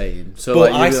what you're saying. So,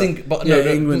 but like, I think,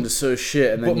 England is so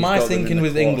shit. And then but my thinking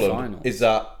with England is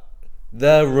that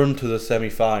their run to the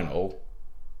semi-final,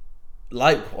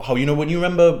 like how when you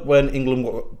remember when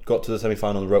England got to the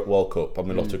semi-final in the World Cup and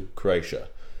we lost to Croatia,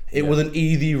 it was an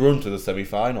easy run to the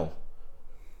semi-final,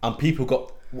 and people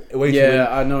got.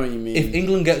 I know what you mean. If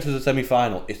England get to the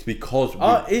semi-final, it's because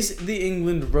is the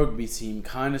England rugby team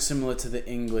kind of similar to the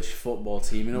English football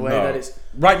team in a way that it's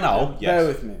right now? Yes. Bear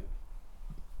with me.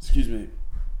 Excuse me.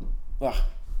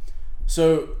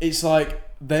 So it's like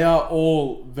they are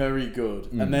all very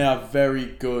good, and they are very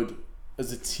good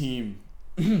as a team.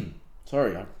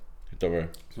 Sorry, don't worry.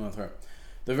 It's my throat.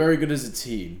 They're very good as a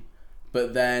team,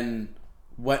 but then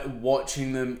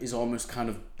watching them is almost kind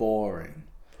of boring.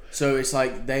 So it's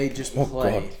like they just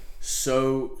play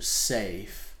so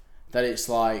safe that it's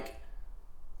like,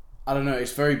 I don't know,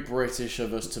 it's very British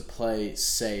of us to play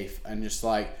safe and just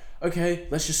like, okay,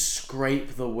 let's just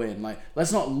scrape the win. Like,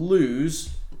 let's not lose.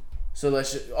 So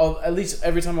let's just, at least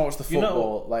every time I watch the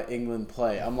football, like England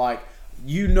play, I'm like,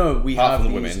 we have the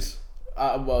these, women's.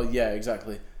 Well, yeah,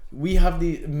 exactly. We have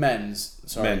the men's.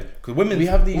 Sorry, because we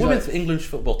have these. Women's English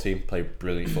football team play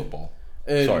brilliant football.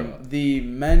 The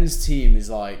men's team is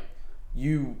like,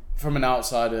 from an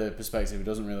outsider perspective who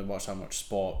doesn't really watch that much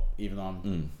sport, even though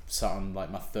I'm sat on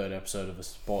like my third episode of a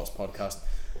sports podcast,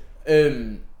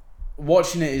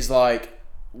 watching it is like,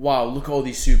 wow, look at all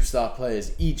these superstar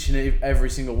players. Each and every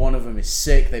single one of them is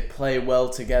sick. They play well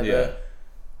together. Yeah.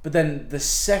 But then the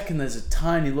second there's a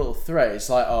tiny little threat, it's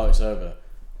like, oh, it's over.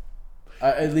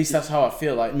 At least that's how I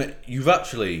feel. Like, I've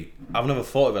never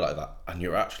thought of it like that, and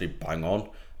you're actually bang on.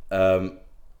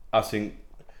 I think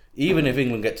even if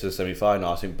England get to the semi-final,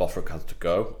 I think Bothrock has to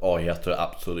go, or he has to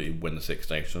absolutely win the Six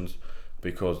Nations,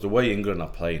 because the way England are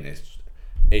playing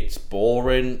it's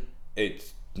boring,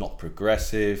 it's not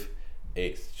progressive,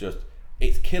 it's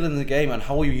killing the game. And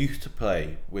how we used to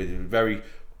play with very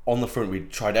on the front, we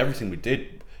tried everything we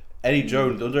did. Eddie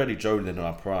Jones in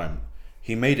our prime,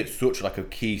 he made it such like a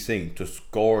key thing to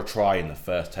score a try in the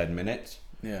first 10 minutes.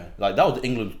 Yeah, like that was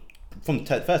England from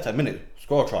the first 10 minutes.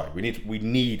 Score a try. We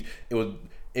need.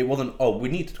 It wasn't. Oh, we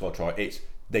need to score a try. It's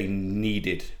they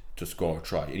needed to score a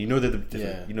try. And you know they're the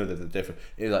different. Yeah. You know they're the different.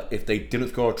 It's like if they didn't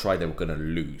score a try, they were gonna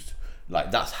lose. Like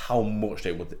that's how much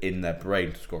it was in their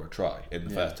brain to score a try in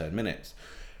the first 10 minutes.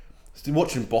 So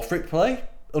watching Bothrock play,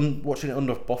 watching it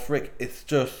under Bothrock, it's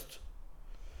just.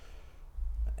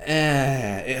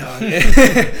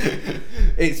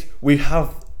 We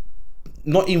have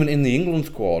not even in the England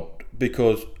squad,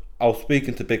 because I was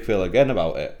speaking to Big Phil again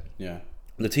about it. Yeah.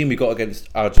 The team we got against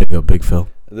Argentina. Big Phil.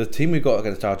 The team we got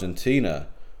against Argentina,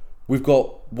 we've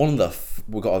got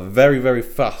we've got a very, very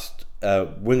fast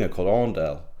winger called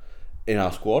Arndale in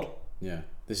our squad. Yeah.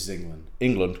 This is England.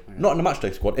 Okay. Not in the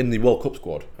matchday squad, in the World Cup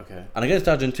squad. Okay. And against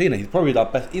Argentina, he's probably our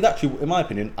best. He's actually, in my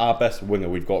opinion, our best winger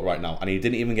we've got right now. And he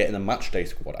didn't even get in the matchday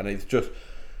squad. And it's just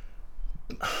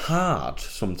hard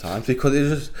sometimes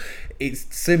because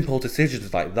it's simple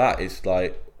decisions like that. It's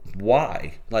like,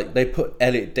 why? Like they put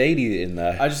Elliot Daly in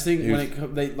there. I just think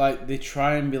they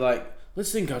try and be like,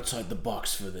 let's think outside the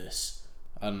box for this.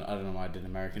 And I don't know why I did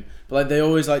American, but like they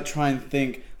always like try and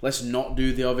think, let's not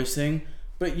do the obvious thing.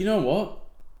 But you know what?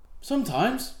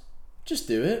 Sometimes, just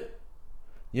do it.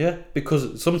 Yeah,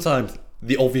 because sometimes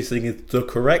the obvious thing is the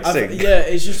correct thing. Yeah,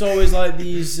 it's just always like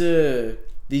these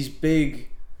big,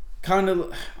 kind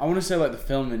of, I want to say like the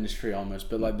film industry almost,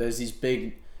 but like there's these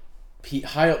big,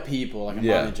 high up people, like a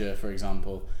manager, for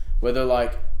example, where they're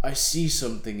like, I see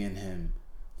something in him.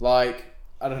 Like,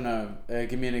 I don't know,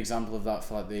 give me an example of that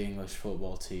for like the English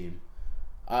football team.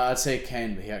 I'd say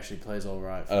Kane, but he actually plays all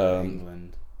right for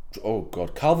England. Oh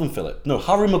God, Calvin Phillips. No,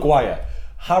 Harry Maguire.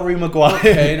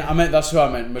 Okay, that's who I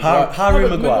meant. Harry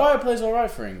Maguire. Maguire plays all right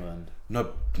for England.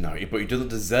 No, but he doesn't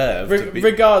deserve to be.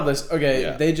 Regardless,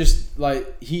 okay, they just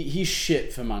like he's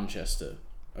shit for Manchester.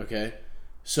 Okay,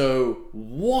 so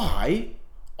why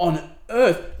on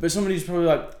earth? But somebody's probably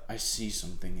like, I see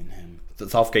something in him.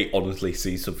 Southgate honestly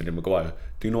sees something in Maguire.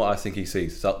 Do you know what I think he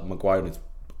sees? Maguire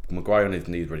on his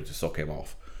knees, ready to suck him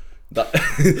off. That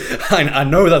I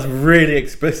know that's really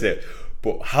explicit,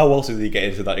 But how else did he get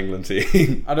into that England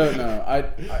team? I don't know.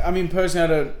 I mean, personally, I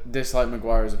don't dislike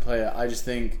Maguire as a player. I just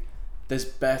think there's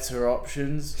better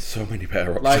options. So many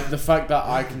better options. Like, the fact that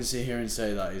I can sit here and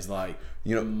say that is like,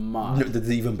 mad. There's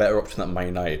an even better option than Man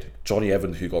United. Johnny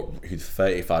Evans, who's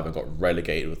 35 and got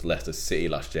relegated with Leicester City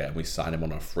last year, and we signed him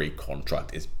on a free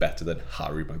contract, is better than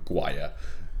Harry Maguire.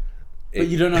 But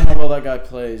you don't know how well that guy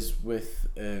plays with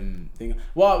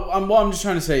what I'm just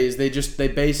trying to say is they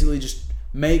basically just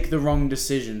make the wrong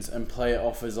decisions and play it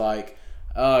off as like,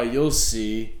 you'll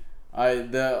see,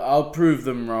 I'll prove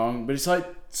them wrong. But it's like,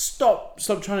 stop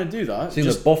trying to do that.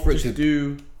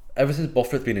 Ever since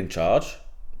Bothrick's been in charge,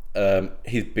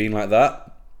 he's been like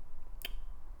that.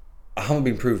 I haven't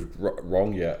been proved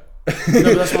wrong yet. No,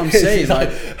 but that's what I'm saying.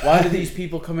 Like, why do these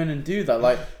people come in and do that?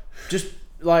 Like, just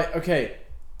like, okay,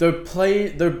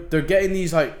 they're getting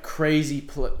these like crazy,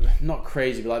 not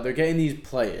crazy, but like they're getting these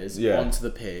players onto the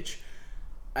pitch,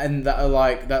 and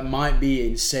that might be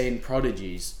insane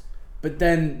prodigies, but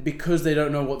then because they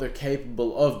don't know what they're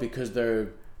capable of, because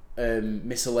they're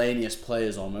miscellaneous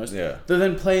players almost, they're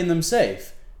then playing them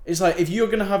safe. It's like, if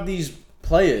you're gonna have these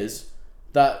players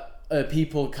that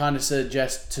people kind of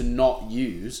suggest to not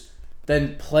use,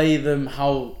 then play them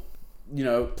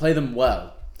play them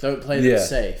well. Don't play them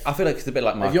safe. I feel like it's a bit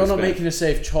like Marcus If you're not Smith. making a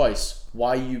safe choice,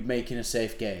 why are you making a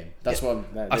safe game? That's what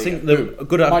I think a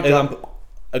good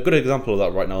example of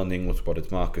that right now in the England squad is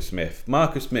Marcus Smith.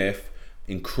 Marcus Smith,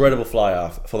 incredible fly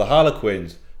half for the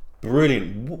Harlequins,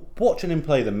 brilliant. Watching him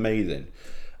play is amazing.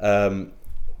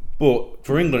 But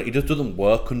for England, he just doesn't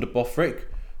work under Bothrick.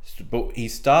 But he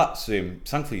starts him.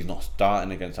 Thankfully, he's not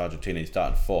starting against Argentina. He's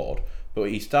starting forward. But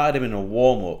he started him in a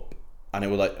warm up, and it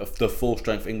was like the full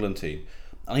strength England team.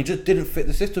 And he just didn't fit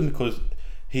the system because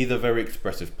he's a very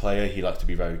expressive player. He likes to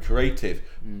be very creative.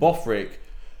 Bothrick,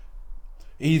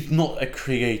 he's not a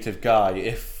creative guy.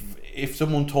 If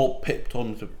someone picked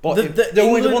on to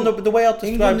the way I describe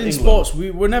England in sports,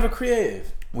 we're never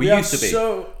creative. We used to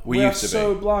be. We are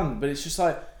so bland. But it's just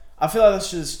like, I feel like that's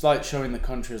just like showing the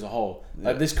country as a whole.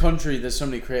 Like, this country, there's so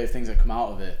many creative things that come out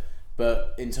of it.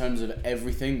 But in terms of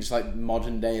everything, just like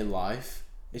modern day life,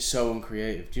 is so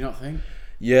uncreative. Do you not think?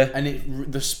 Yeah.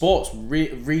 And the sports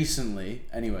recently,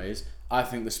 anyways, I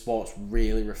think the sports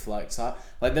really reflects that.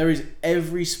 Like,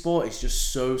 every sport is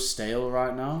just so stale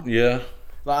right now. Yeah.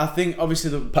 Like, I think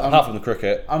obviously apart from the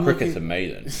cricket, cricket's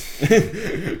amazing.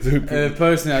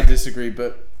 Personally, I disagree,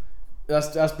 but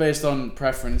that's based on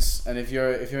preference. And if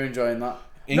you're enjoying that,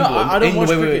 I don't watch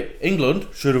cricket. England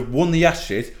should have won the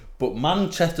Ashes, but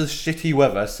Manchester's shitty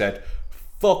weather said,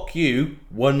 "Fuck you,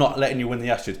 we're not letting you win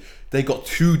the Ashes." They got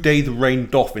 2 days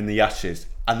rained off in the Ashes,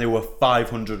 and they were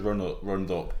 500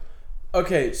 runs up.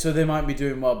 Okay, so they might be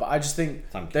doing well, but I just think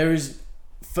there is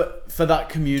for that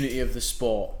community of the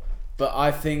sport. But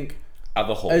I think as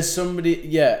a whole, as somebody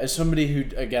who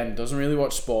again doesn't really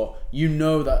watch sport, you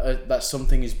know that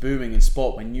something is booming in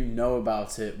sport when you know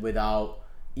about it without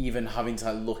even having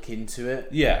to look into it.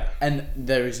 Yeah. And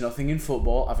there is nothing in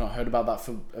football. I've not heard about that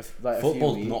for like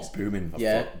football's a few weeks. not booming.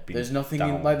 There's nothing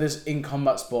there's in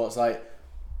combat sports, like,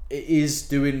 it is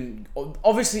doing,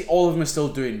 obviously all of them are still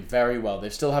doing very well. They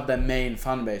still have their main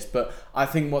fan base, but I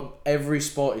think what every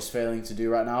sport is failing to do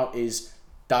right now is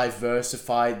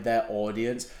diversify their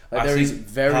audience. Like, there is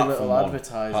very little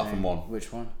advertising. Apart from one.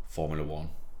 Which one? Formula One.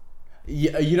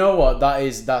 Yeah, you know what?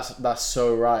 That's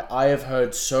so right. I have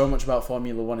heard so much about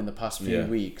Formula One in the past few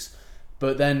weeks,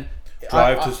 but then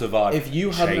Drive to Survive. If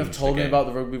you hadn't have told me about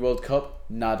the Rugby World Cup,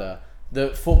 nada.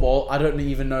 The football, I don't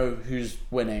even know who's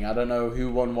winning. I don't know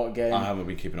who won what game. I haven't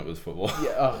been keeping up with football.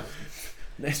 Yeah,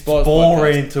 it's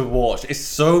boring to watch. It's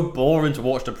so boring to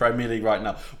watch the Premier League right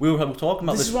now. We were talking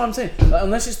about this. This is what I'm saying. Like,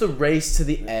 unless it's the race to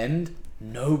the end,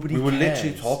 nobody cares. We were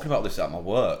literally talking about this at my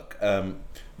work.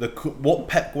 What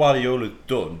Pep Guardiola's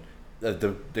done,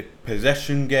 the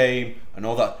possession game and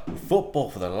all that, football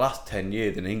for the last 10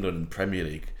 years in England and Premier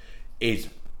League is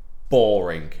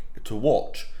boring to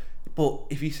watch. But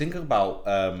if you think about,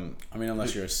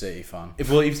 unless you're a City fan. If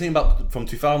you think about from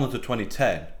 2000 to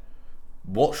 2010,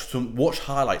 watch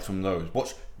highlights from those.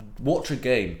 Watch a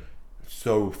game.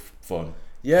 So fun.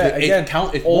 Yeah,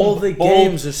 all the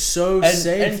games are so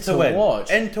safe to watch.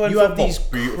 End-to-end you have football, these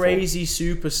crazy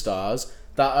superstars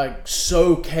that are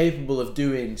so capable of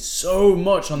doing so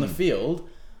much on the field,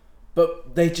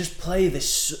 but they just play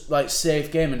this like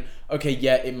safe game. And okay,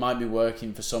 yeah, it might be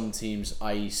working for some teams,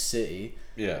 i.e. City.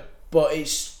 Yeah. But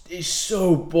it's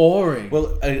so boring.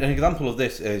 Well, an example of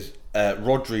this is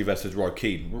Rodri versus Roy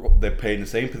Keane. They played in the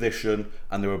same position,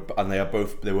 and they were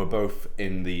both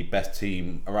in the best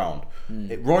team around.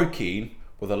 Roy Keane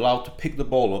was allowed to pick the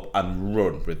ball up and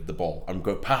run with the ball and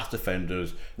go past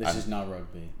defenders. This is now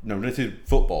rugby. No, this is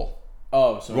football.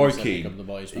 Oh, so Roy Keane,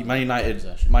 Man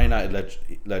United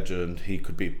legend. He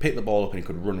could pick the ball up and he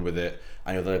could run with it,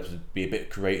 and he was able to be a bit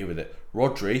creative with it.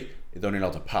 Rodri is only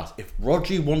allowed to pass. If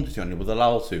Rodri wanted to and he was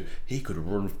allowed to, he could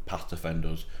run past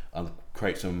defenders and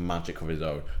create some magic of his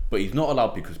own. But he's not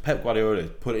allowed because Pep Guardiola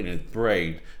has put it in his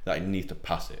brain that he needs to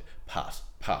pass it. Pass.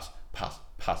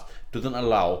 Doesn't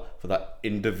allow for that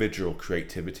individual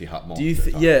creativity happening. Do you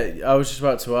yeah, I was just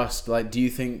about to ask, like, do you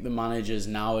think the managers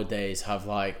nowadays have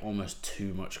like almost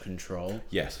too much control?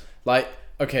 Yes. Like,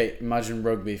 okay, imagine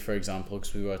rugby, for example,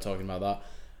 because we were talking about that.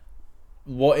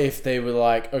 What if they were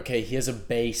like, okay, here's a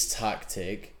base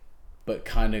tactic, but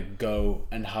kind of go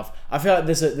and have... I feel like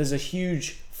there's a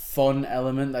huge fun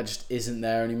element that just isn't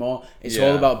there anymore. It's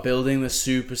all about building the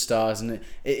superstars, and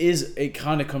it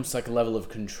kind of comes to like a level of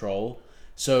control.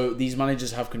 So these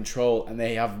managers have control and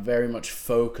they have very much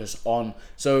focus on...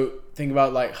 So think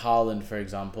about like Haaland, for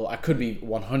example. I could be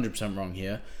 100% wrong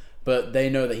here, but they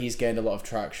know that he's gained a lot of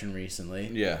traction recently.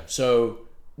 Yeah. So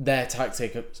their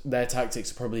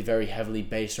tactics are probably very heavily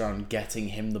based around getting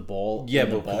him the ball. Yeah, in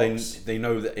the but box. they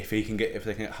know that if they can get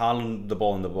Haaland the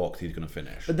ball in the box, he's going to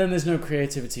finish. But then there's no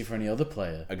creativity for any other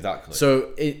player. Exactly.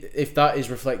 So if that is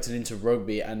reflected into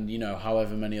rugby and, you know,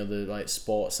 however many other like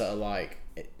sports that are like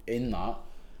in that,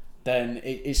 then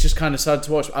it's just kind of sad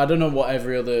to watch. I don't know what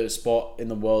every other sport in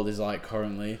the world is like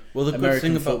currently. Well, the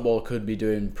American good thing football could be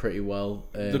doing pretty well.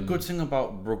 The good thing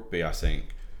about rugby, I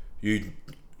think,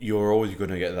 you're always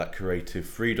going to get that creative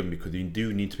freedom because you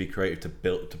do need to be creative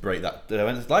to break that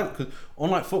defensive line. Because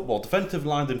unlike football, defensive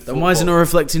lines in football... Then why is it not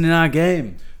reflecting in our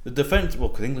game? The defense, well,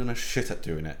 because England are shit at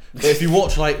doing it. But if you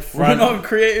watch like France, we're not a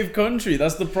creative country.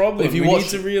 That's the problem. If you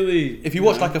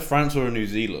watch like a France or a New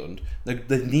Zealand,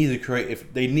 they need a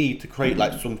creative. They need to create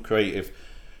like some creative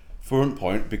front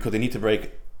point because they need to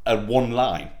break a one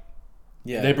line.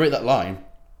 Yeah, they break that line,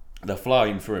 they're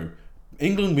flying through.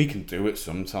 England, we can do it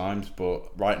sometimes, but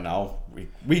right now we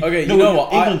okay. No, you know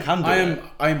what? England can do it.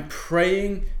 I'm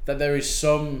praying that there is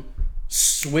some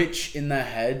switch in their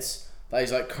heads that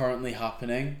is like currently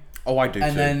happening. Oh, I do.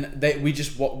 And too. then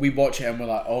we watch it and we're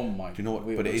like, oh my. Do you know what?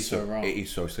 But it is so wrong. It is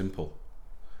so simple.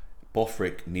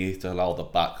 Bothrick needs to allow the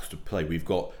backs to play.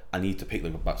 I need to pick the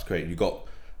backs creative. You've got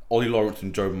Ollie Lawrence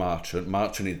and Joe Marchant.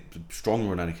 Marchant is a strong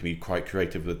runner and he can be quite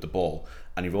creative with the ball.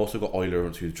 And you've also got Ollie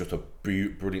Lawrence, who's just a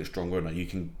brilliant strong runner. You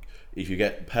can, if you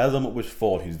pair them up with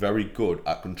Ford, who's very good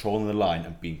at controlling the line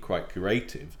and being quite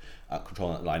creative at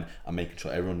controlling that line and making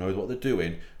sure everyone knows what they're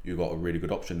doing, you've got a really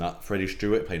good option. That Freddie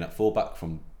Stewart playing at fullback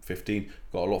from 15,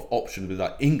 got a lot of options with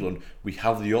that. England, we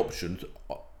have the options.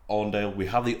 Arndale, we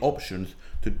have the options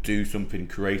to do something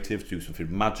creative, do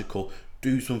something magical,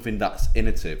 do something that's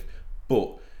innovative.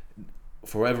 But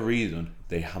for whatever reason,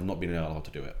 they have not been allowed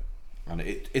to do it. And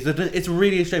it's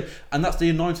really a shame. And that's the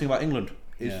annoying thing about England.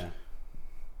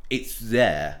 It's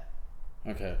there.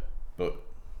 Okay. But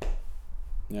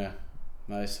yeah,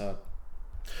 that is sad.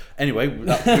 Anyway, we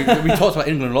talked about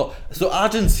England a lot. So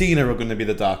Argentina are going to be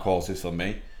the dark horses for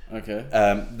me. Okay.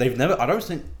 They've never, I don't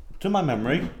think, to my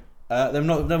memory, they've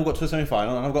never got to the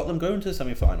semi-final, and I've got them going to the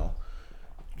semi-final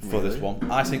for this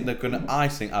one. I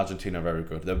think Argentina are very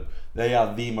good. They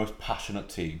are the most passionate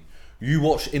team. You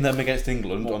watch in them against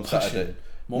England on Saturday.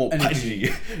 More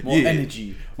energy. More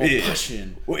energy. More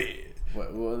passion. What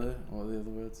are the other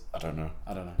words? I don't know.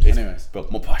 Anyways.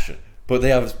 But more passion. But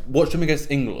watch them against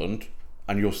England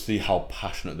and you'll see how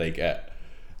passionate they get.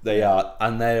 They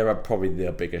are probably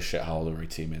the biggest shithoulery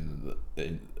team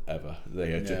in ever.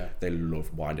 They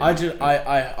love winding.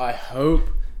 I hope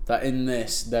that in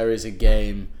this there is a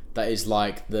game that is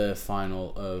like the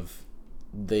final of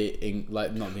the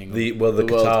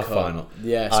Qatar final.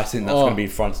 Yes, I think that's going to be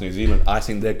France New Zealand. I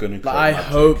think they're going to. I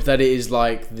hope that it is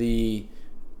like the.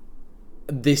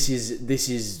 This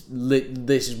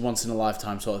is once in a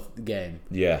lifetime sort of game.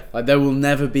 Yeah, like there will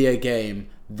never be a game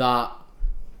that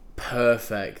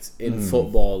perfect in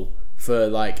football for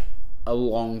like a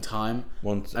long time.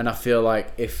 And I feel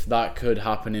like if that could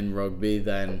happen in rugby,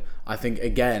 then I think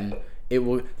again it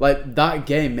will. Like that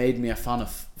game made me a fan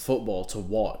of football to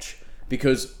watch.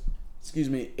 Because,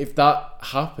 if that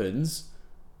happens,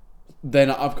 then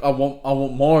I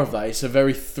want more of that. It's a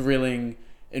very thrilling,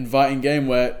 inviting game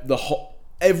where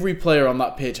every player on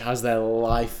that pitch has their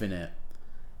life in it,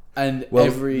 and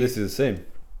this is the same.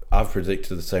 I've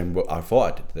predicted the same. I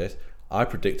thought I did this. I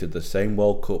predicted the same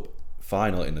World Cup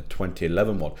final in the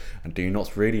 2011 one. And do you know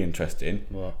what's really interesting?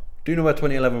 What? Do you know where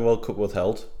 2011 World Cup was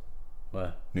held?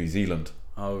 Where? New Zealand.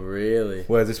 Oh, really?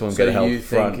 Where's this one So going to help you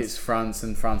France? think it's France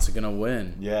and France are going to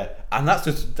win? Yeah, and that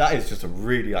is just a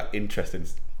really interesting.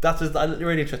 That's just a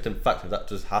really interesting fact that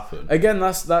just happened. Again,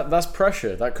 that's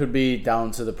pressure. That could be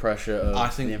down to the pressure of I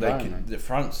think the they environment. can.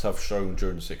 France have shown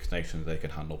during the Six Nations they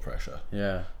can handle pressure.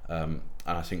 Yeah. And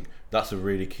I think that's a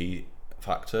really key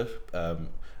factor.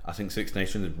 I think Six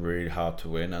Nations is really hard to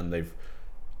win, and they've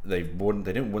won.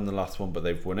 They didn't win the last one, but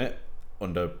they've won it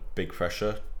under big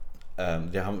pressure.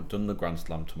 They haven't done the Grand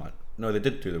Slam No, they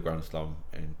did do the Grand Slam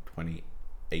in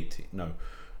 2018. No,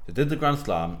 they did the Grand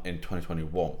Slam in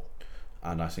 2021,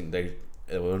 and I think they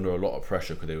were under a lot of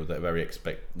pressure because they were their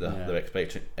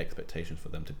expectations for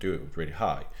them to do it was really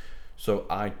high. So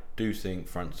I do think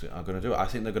France are going to do it. I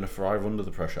think they're going to thrive under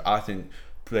the pressure. I think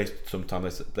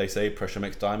sometimes they say pressure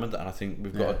makes diamond, and I think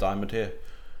we've got a diamond here.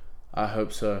 I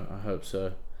hope so.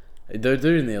 They're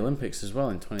doing the Olympics as well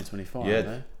in 2024,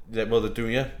 aren't they? Well, they're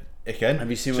doing again. Have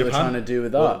you seen what they're trying to do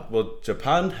with that? Well,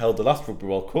 Japan held the last Rugby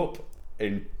World Cup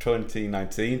in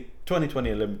 2019,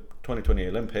 2020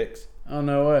 Olympics. Oh,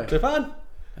 no way. Japan.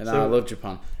 And I love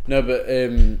Japan. No, but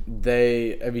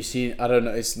have you seen? I don't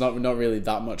know. It's not really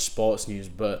that much sports news,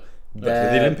 but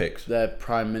the Olympics. Their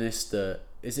prime minister,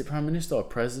 is it prime minister or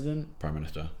president? Prime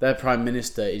minister. Their prime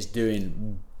minister is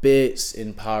doing bits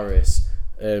in Paris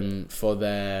for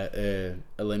their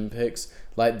Olympics.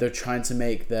 Like they're trying to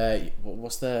make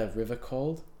what's their river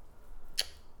called?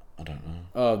 I don't know.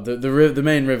 Oh, the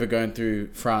main river going through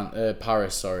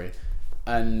Paris, sorry,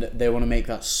 and they want to make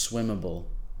that swimmable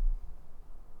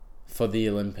for the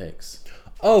Olympics.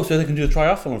 Oh, so they can do the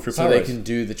triathlon through Paris. So they can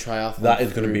do the triathlon. That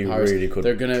is going to be Paris. really good.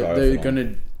 They're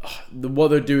gonna. What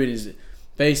they're doing is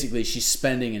basically she's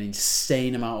spending an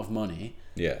insane amount of money.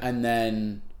 Yeah. And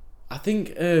then I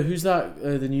think who's that?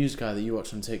 The news guy that you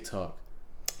watch on TikTok.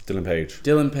 Dylan Page.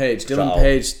 Dylan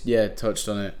Page. Yeah, touched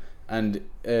on it, and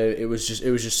it was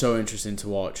just so interesting to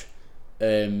watch.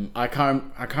 I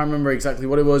can't remember exactly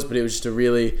what it was, but it was just a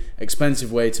really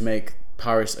expensive way to make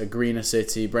Paris a greener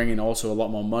city, bringing also a lot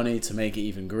more money to make it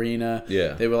even greener.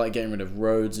 Yeah. They were like getting rid of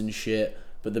roads and shit,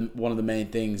 but one of the main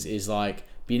things is like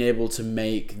being able to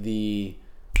make the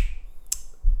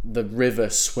river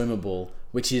swimmable,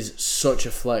 which is such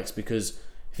a flex because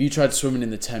if you tried swimming in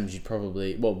the Thames, you'd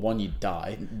probably you'd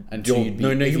die, and two, you'd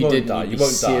be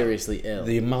seriously ill.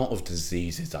 The amount of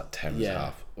diseases that Thames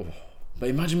have. Oh. But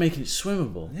imagine making it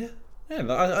swimmable. Yeah. Yeah,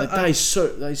 that is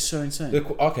so insane.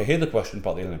 Okay, here's the question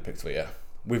about the Olympics for you.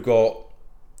 We've got,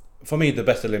 for me, the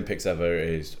best Olympics ever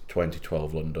is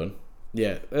 2012 London.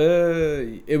 Yeah,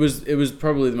 it was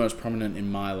probably the most prominent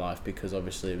in my life because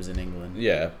obviously it was in England.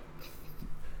 Yeah.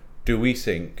 Do we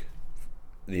think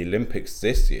the Olympics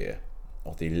this year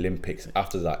or the Olympics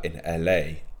after that in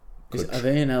LA? Are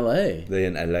they in LA? They're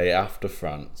in LA after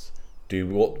France.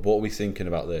 What are we thinking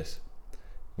about this?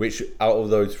 Which out of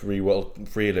those three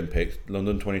Olympics,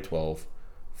 London 2012,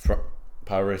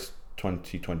 Paris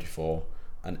 2024,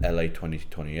 and LA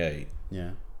 2028,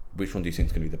 which one do you think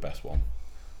is going to be the best one?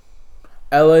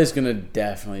 LA is going to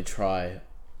definitely try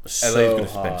so LA is going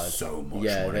to hard. spend so much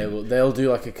Yeah, money. they'll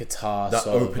do like a Qatar that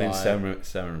sort opening of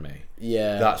ceremony.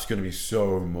 Yeah, that's going to be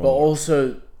so much. But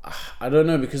also, I don't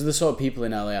know, because of the sort of people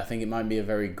in LA, I think it might be a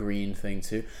very green thing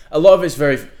too. A lot of it's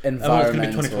very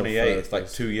environmental. It's going to be 2028. It's like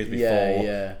 2 years before.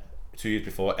 Yeah. 2 years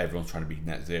before, everyone's trying to be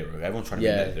net zero. Everyone's trying to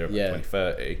be net zero by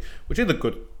 2030, which is a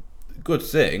good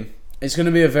thing. It's going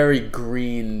to be a very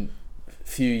green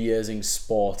few years in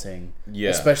sporting. Yeah.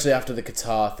 Especially after the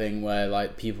Qatar thing, where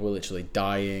like people were literally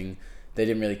dying. They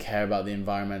didn't really care about the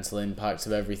environmental impacts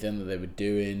of everything that they were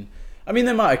doing. I mean,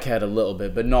 they might have cared a little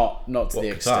bit, but not to the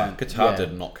extent. Qatar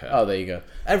did not care. Oh, there you go.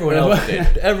 Everyone else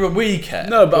did. We care.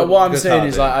 No, but what I'm saying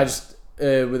is, like, I just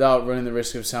without running the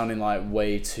risk of sounding like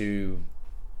way too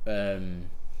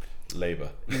Labour.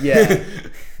 Yeah.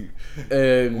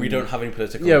 We don't have any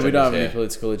political. Yeah, we don't have any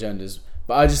political agendas.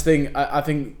 But I just think I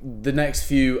think the next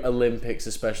few Olympics,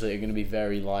 especially, are going to be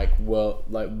very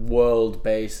world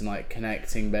based and like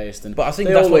connecting based. And but I think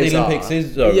that's what the Olympics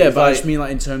is, though. Yeah, but I just mean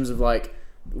like in terms of like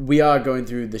we are going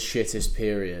through the shittest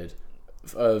period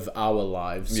of our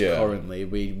lives currently.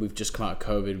 We've just come out of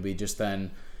COVID.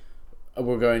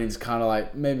 We're going into kind of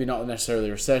like maybe not necessarily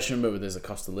a recession, but there's a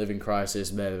cost of living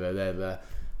crisis. Blah, blah, blah, blah.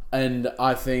 And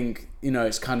I think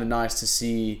it's kind of nice to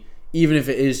see. Even if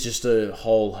it is just a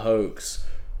whole hoax,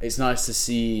 it's nice to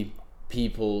see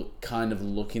people kind of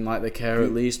looking like they care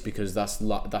at least, because that's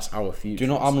our future. Do you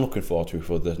know what I'm looking forward to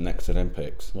for the next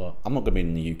Olympics? What? I'm not going to be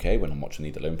in the UK when I'm watching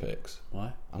these Olympics.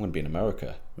 Why? I'm going to be in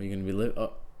America. Where are you going to be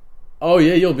Oh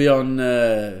yeah, you'll be on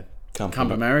Camp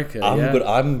America.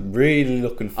 I'm really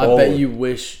looking I forward. bet you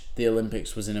wish the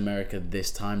Olympics was in America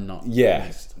this time, not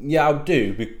Yes, yeah, I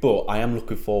do. But I am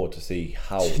looking forward to see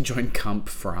how. Join Camp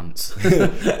France.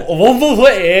 What was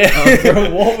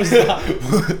that?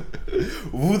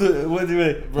 What do you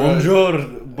mean?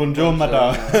 Bonjour,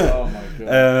 madame. Oh my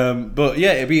god. But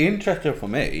yeah, it'd be interesting for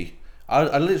me.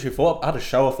 I literally thought, I had a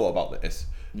shower thought about this.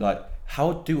 Like,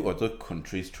 how do other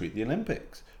countries treat the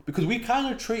Olympics? Because we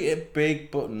kind of treat it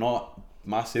big, but not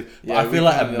massive. But Yeah, I feel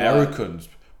like Americans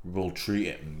will treat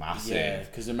it massive. Yeah,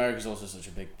 because America's also such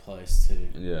a big place too.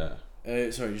 Yeah.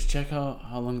 Sorry, just check out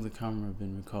how long the camera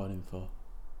been recording for.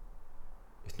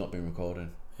 It's not been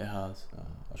recording. It has. I'll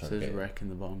It try to says get it. rec in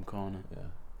the bottom corner. Yeah.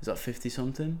 Is that 50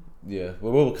 something? Yeah.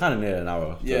 Well, we're kind of near an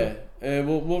hour. So. Yeah.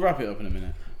 We'll wrap it up in a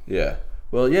minute. Yeah.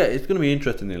 Well, yeah, it's going to be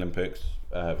interesting, the Olympics,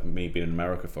 me being in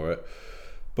America for it.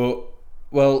 But,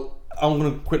 well, I'm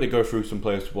going to quickly go through some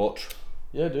players to watch.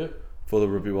 Yeah, do it. For the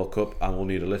Rugby World Cup, and we'll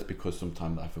need a list because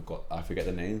sometimes I forget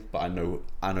the names, but I know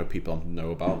people I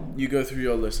know about. You go through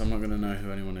your list. I'm not going to know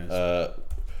who anyone is.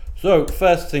 So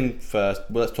first thing first,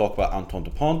 let's talk about Antoine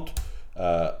Dupont.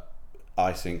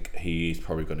 I think he's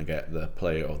probably going to get the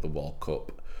Player of the World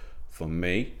Cup for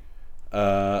me.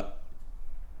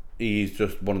 He's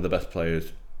just one of the best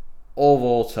players of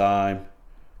all time.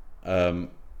 I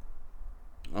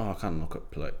can't look at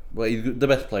play. Well, he's the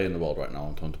best player in the world right now,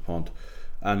 Antoine Dupont.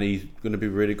 And he's going to be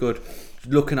really good.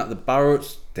 Looking at the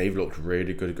Barretts, they've looked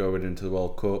really good going into the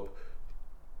World Cup.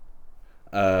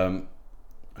 I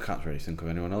can't really think of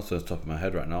anyone else off the top of my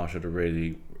head right now.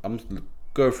 I'm just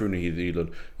go through New Zealand.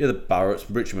 Yeah, the Barretts,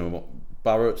 Richmond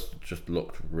Barretts just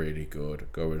looked really good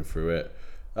going through it.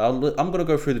 I'm going to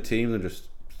go through the team and just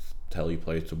tell you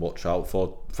players to watch out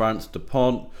for. France,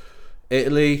 Dupont.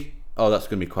 Italy, that's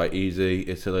going to be quite easy.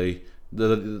 Italy,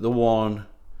 the one,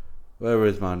 where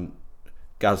is man?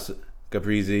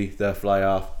 Gabrizi, their fly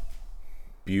half,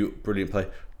 brilliant play.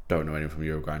 Don't know anyone from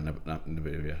Uruguay,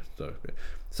 Namibia. So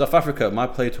South Africa, my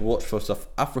player to watch for South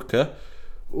Africa.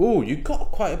 Oh, you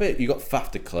got quite a bit. You got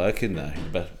Faf de Klerk in there.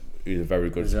 He's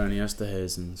very good. Is there any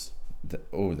Esterhuizens? There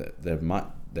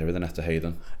is an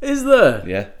Esterhuizen. Is there?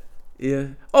 Yeah. Yeah.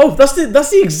 Oh, that's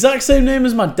the exact same name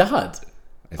as my dad.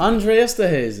 Andre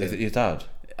Esterhuizen. Is it your dad?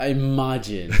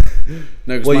 Imagine.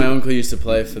 No, because my uncle used to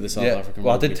play for the South African.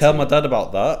 Well, I did tell my dad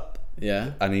about that.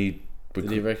 Yeah. And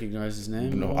did he recognise his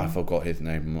name? No, I forgot his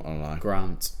name. I'm not gonna lie.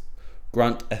 Grant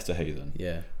Esterhuizen.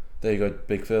 Yeah. There you go,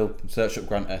 Big Phil. Search up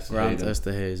Grant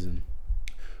Esterhuizen.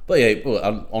 But yeah,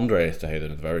 Andre Esterhuizen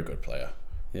is a very good player.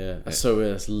 Yeah, that's so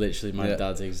weird. That's literally my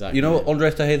dad's exact. You know what, Andre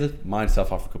Esterhuizen, my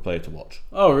South Africa player to watch.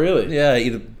 Oh really? Yeah,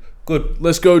 either good.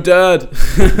 Let's go, Dad.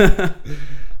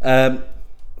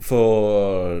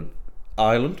 For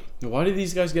Ireland. Why do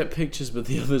these guys get pictures but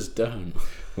the others don't?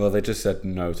 Well, they just said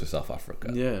no to South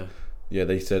Africa. Yeah. Yeah,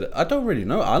 they said, I don't really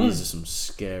know. Ireland. These are some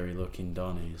scary looking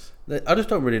Donnies. I just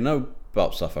don't really know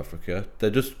about South Africa. They're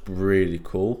just really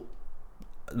cool.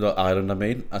 Ireland, I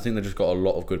mean. I think they just got a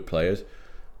lot of good players.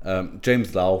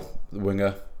 James Lau, the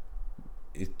winger,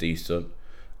 is decent.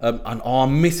 And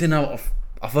I'm missing out.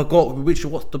 I forgot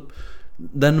what's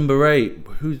their number 8.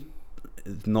 Who's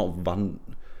not Van?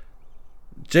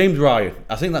 James Ryan.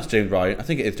 I think that's James Ryan. I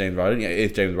think it is James Ryan. Yeah, it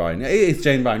is James Ryan. Yeah, it is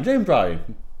James Ryan. James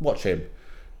Ryan. Watch him.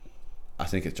 I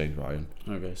think it's James Ryan.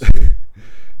 Okay.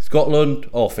 Scotland.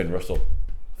 Oh, Finn Russell.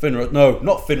 No,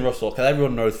 not Finn Russell, because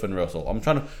everyone knows Finn Russell.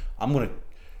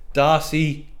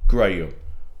 Darcy Graham.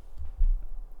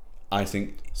 I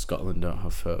think Scotland don't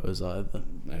have photos either.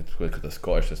 It's because the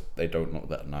Scottish, they don't look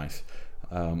that nice.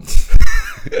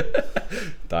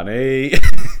 Danny.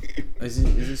 Is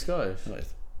he Scottish?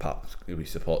 Perhaps he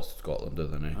supports Scotland,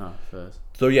 doesn't he? Ah, first.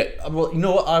 So yeah, well, you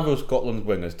know what? I was Scotland's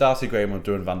wingers. Darcy Graham was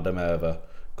doing Van der Merwe.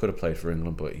 Could have played for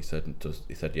England, but he said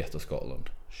yes to Scotland.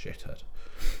 Shithead.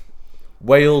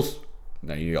 Wales.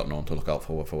 No, you got no one to look out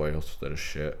for Wales. They're just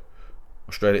shit.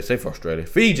 Australia. Same for Australia.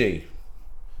 Fiji.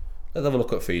 Let's have a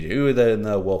look at Fiji. Who are they in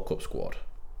their World Cup squad?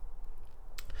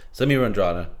 Semi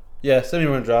Randrana. Yeah, Semi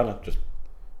Randrana. Just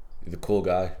he's a cool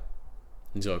guy.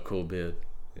 He's got a cool beard.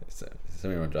 Yeah,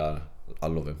 Semi Randrana. I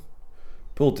love him.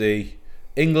 Pool D.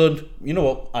 England. You know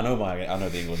what? I know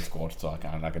the England squad, so I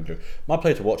can do. My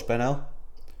player to watch, Ben L.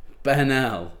 Ben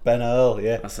L.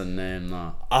 Yeah. That's a name,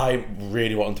 that. I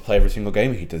really want him to play every single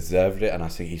game. He deserved it, and I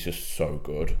think he's just so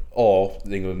good. Or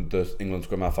the England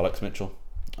scrum half Alex Mitchell.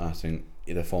 I think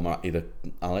either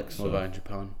Alex. What about in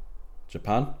Japan?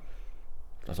 Japan?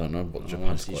 I don't know what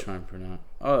Japan squad. Try and pronounce.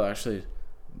 Oh, actually,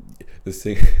 the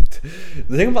thing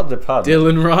about Japan.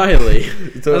 Dylan Riley.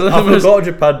 I forgot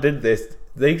Japan did this.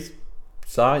 They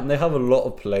sign. They have a lot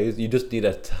of players. You just need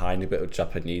a tiny bit of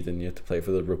Japanese in you to play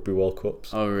for the Rugby World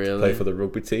Cups. Oh, really? Play for the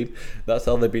rugby team. That's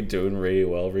how they've been doing really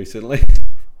well recently.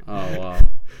 Oh, wow.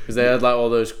 Because they had like all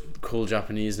those cool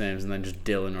Japanese names and then just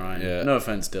Dylan Ryan. Yeah. No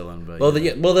offense, Dylan, but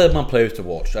They're my players to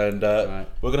watch, and Right.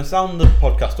 we're gonna sound the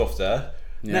podcast off there.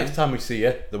 Yeah. Next time we see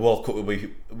you, the World Cup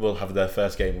will have their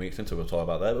first game weeks into. We'll talk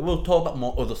about that, but we'll talk about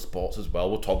more other sports as well.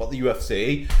 We'll talk about the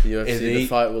UFC. The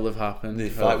fight will have happened. The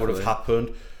fight would have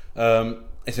happened.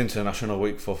 It's International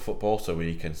Week for football, so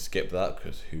we can skip that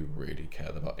because who really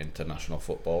cares about international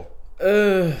football?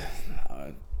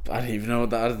 I don't even know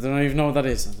what that. I don't even know what that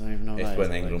is. I don't even know what It's that when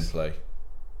is, England Alex. play.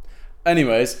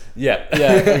 Anyways, Yeah.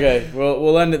 okay.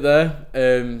 We'll end it there.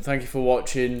 Thank you for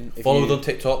watching. Follow us on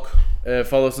TikTok.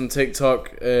 Follow us on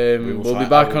TikTok. We'll be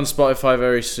back on Spotify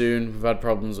very soon. We've had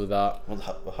problems with that. Well,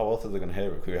 how else are they going to hear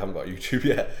it? Because we haven't got YouTube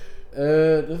yet.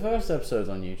 The first episode's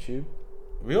on YouTube.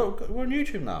 We're on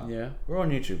YouTube now. Yeah. We're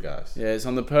on YouTube, guys. Yeah, it's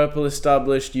on the Purple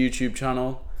Established YouTube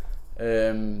channel.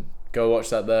 Go watch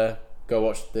that there. Go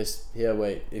watch this here.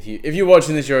 Wait, if you're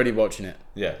watching this, you're already watching it.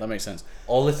 Yeah. That makes sense.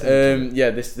 Or listen. Yeah,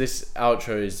 this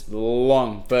outro is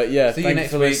long, but yeah, See you thank you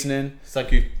next for week. listening.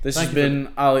 Thank you. This has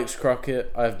been Alex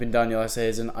Crocket. I've been Daniel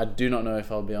Esterhuizen. I do not know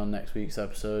if I'll be on next week's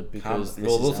episode because this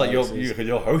looks is like Alex's.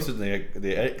 you're hosting the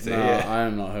exit. No, Yeah. I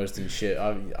am not hosting shit.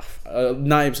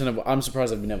 90% of. I'm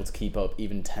surprised I've been able to keep up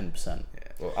even 10%.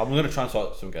 Well, I'm going to try and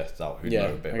sort some guests out who know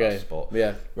a bit about sport.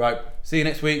 Yeah. Right. See you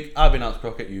next week. I've been Alex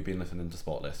Crocket. You've been listening to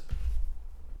Sport Lisp.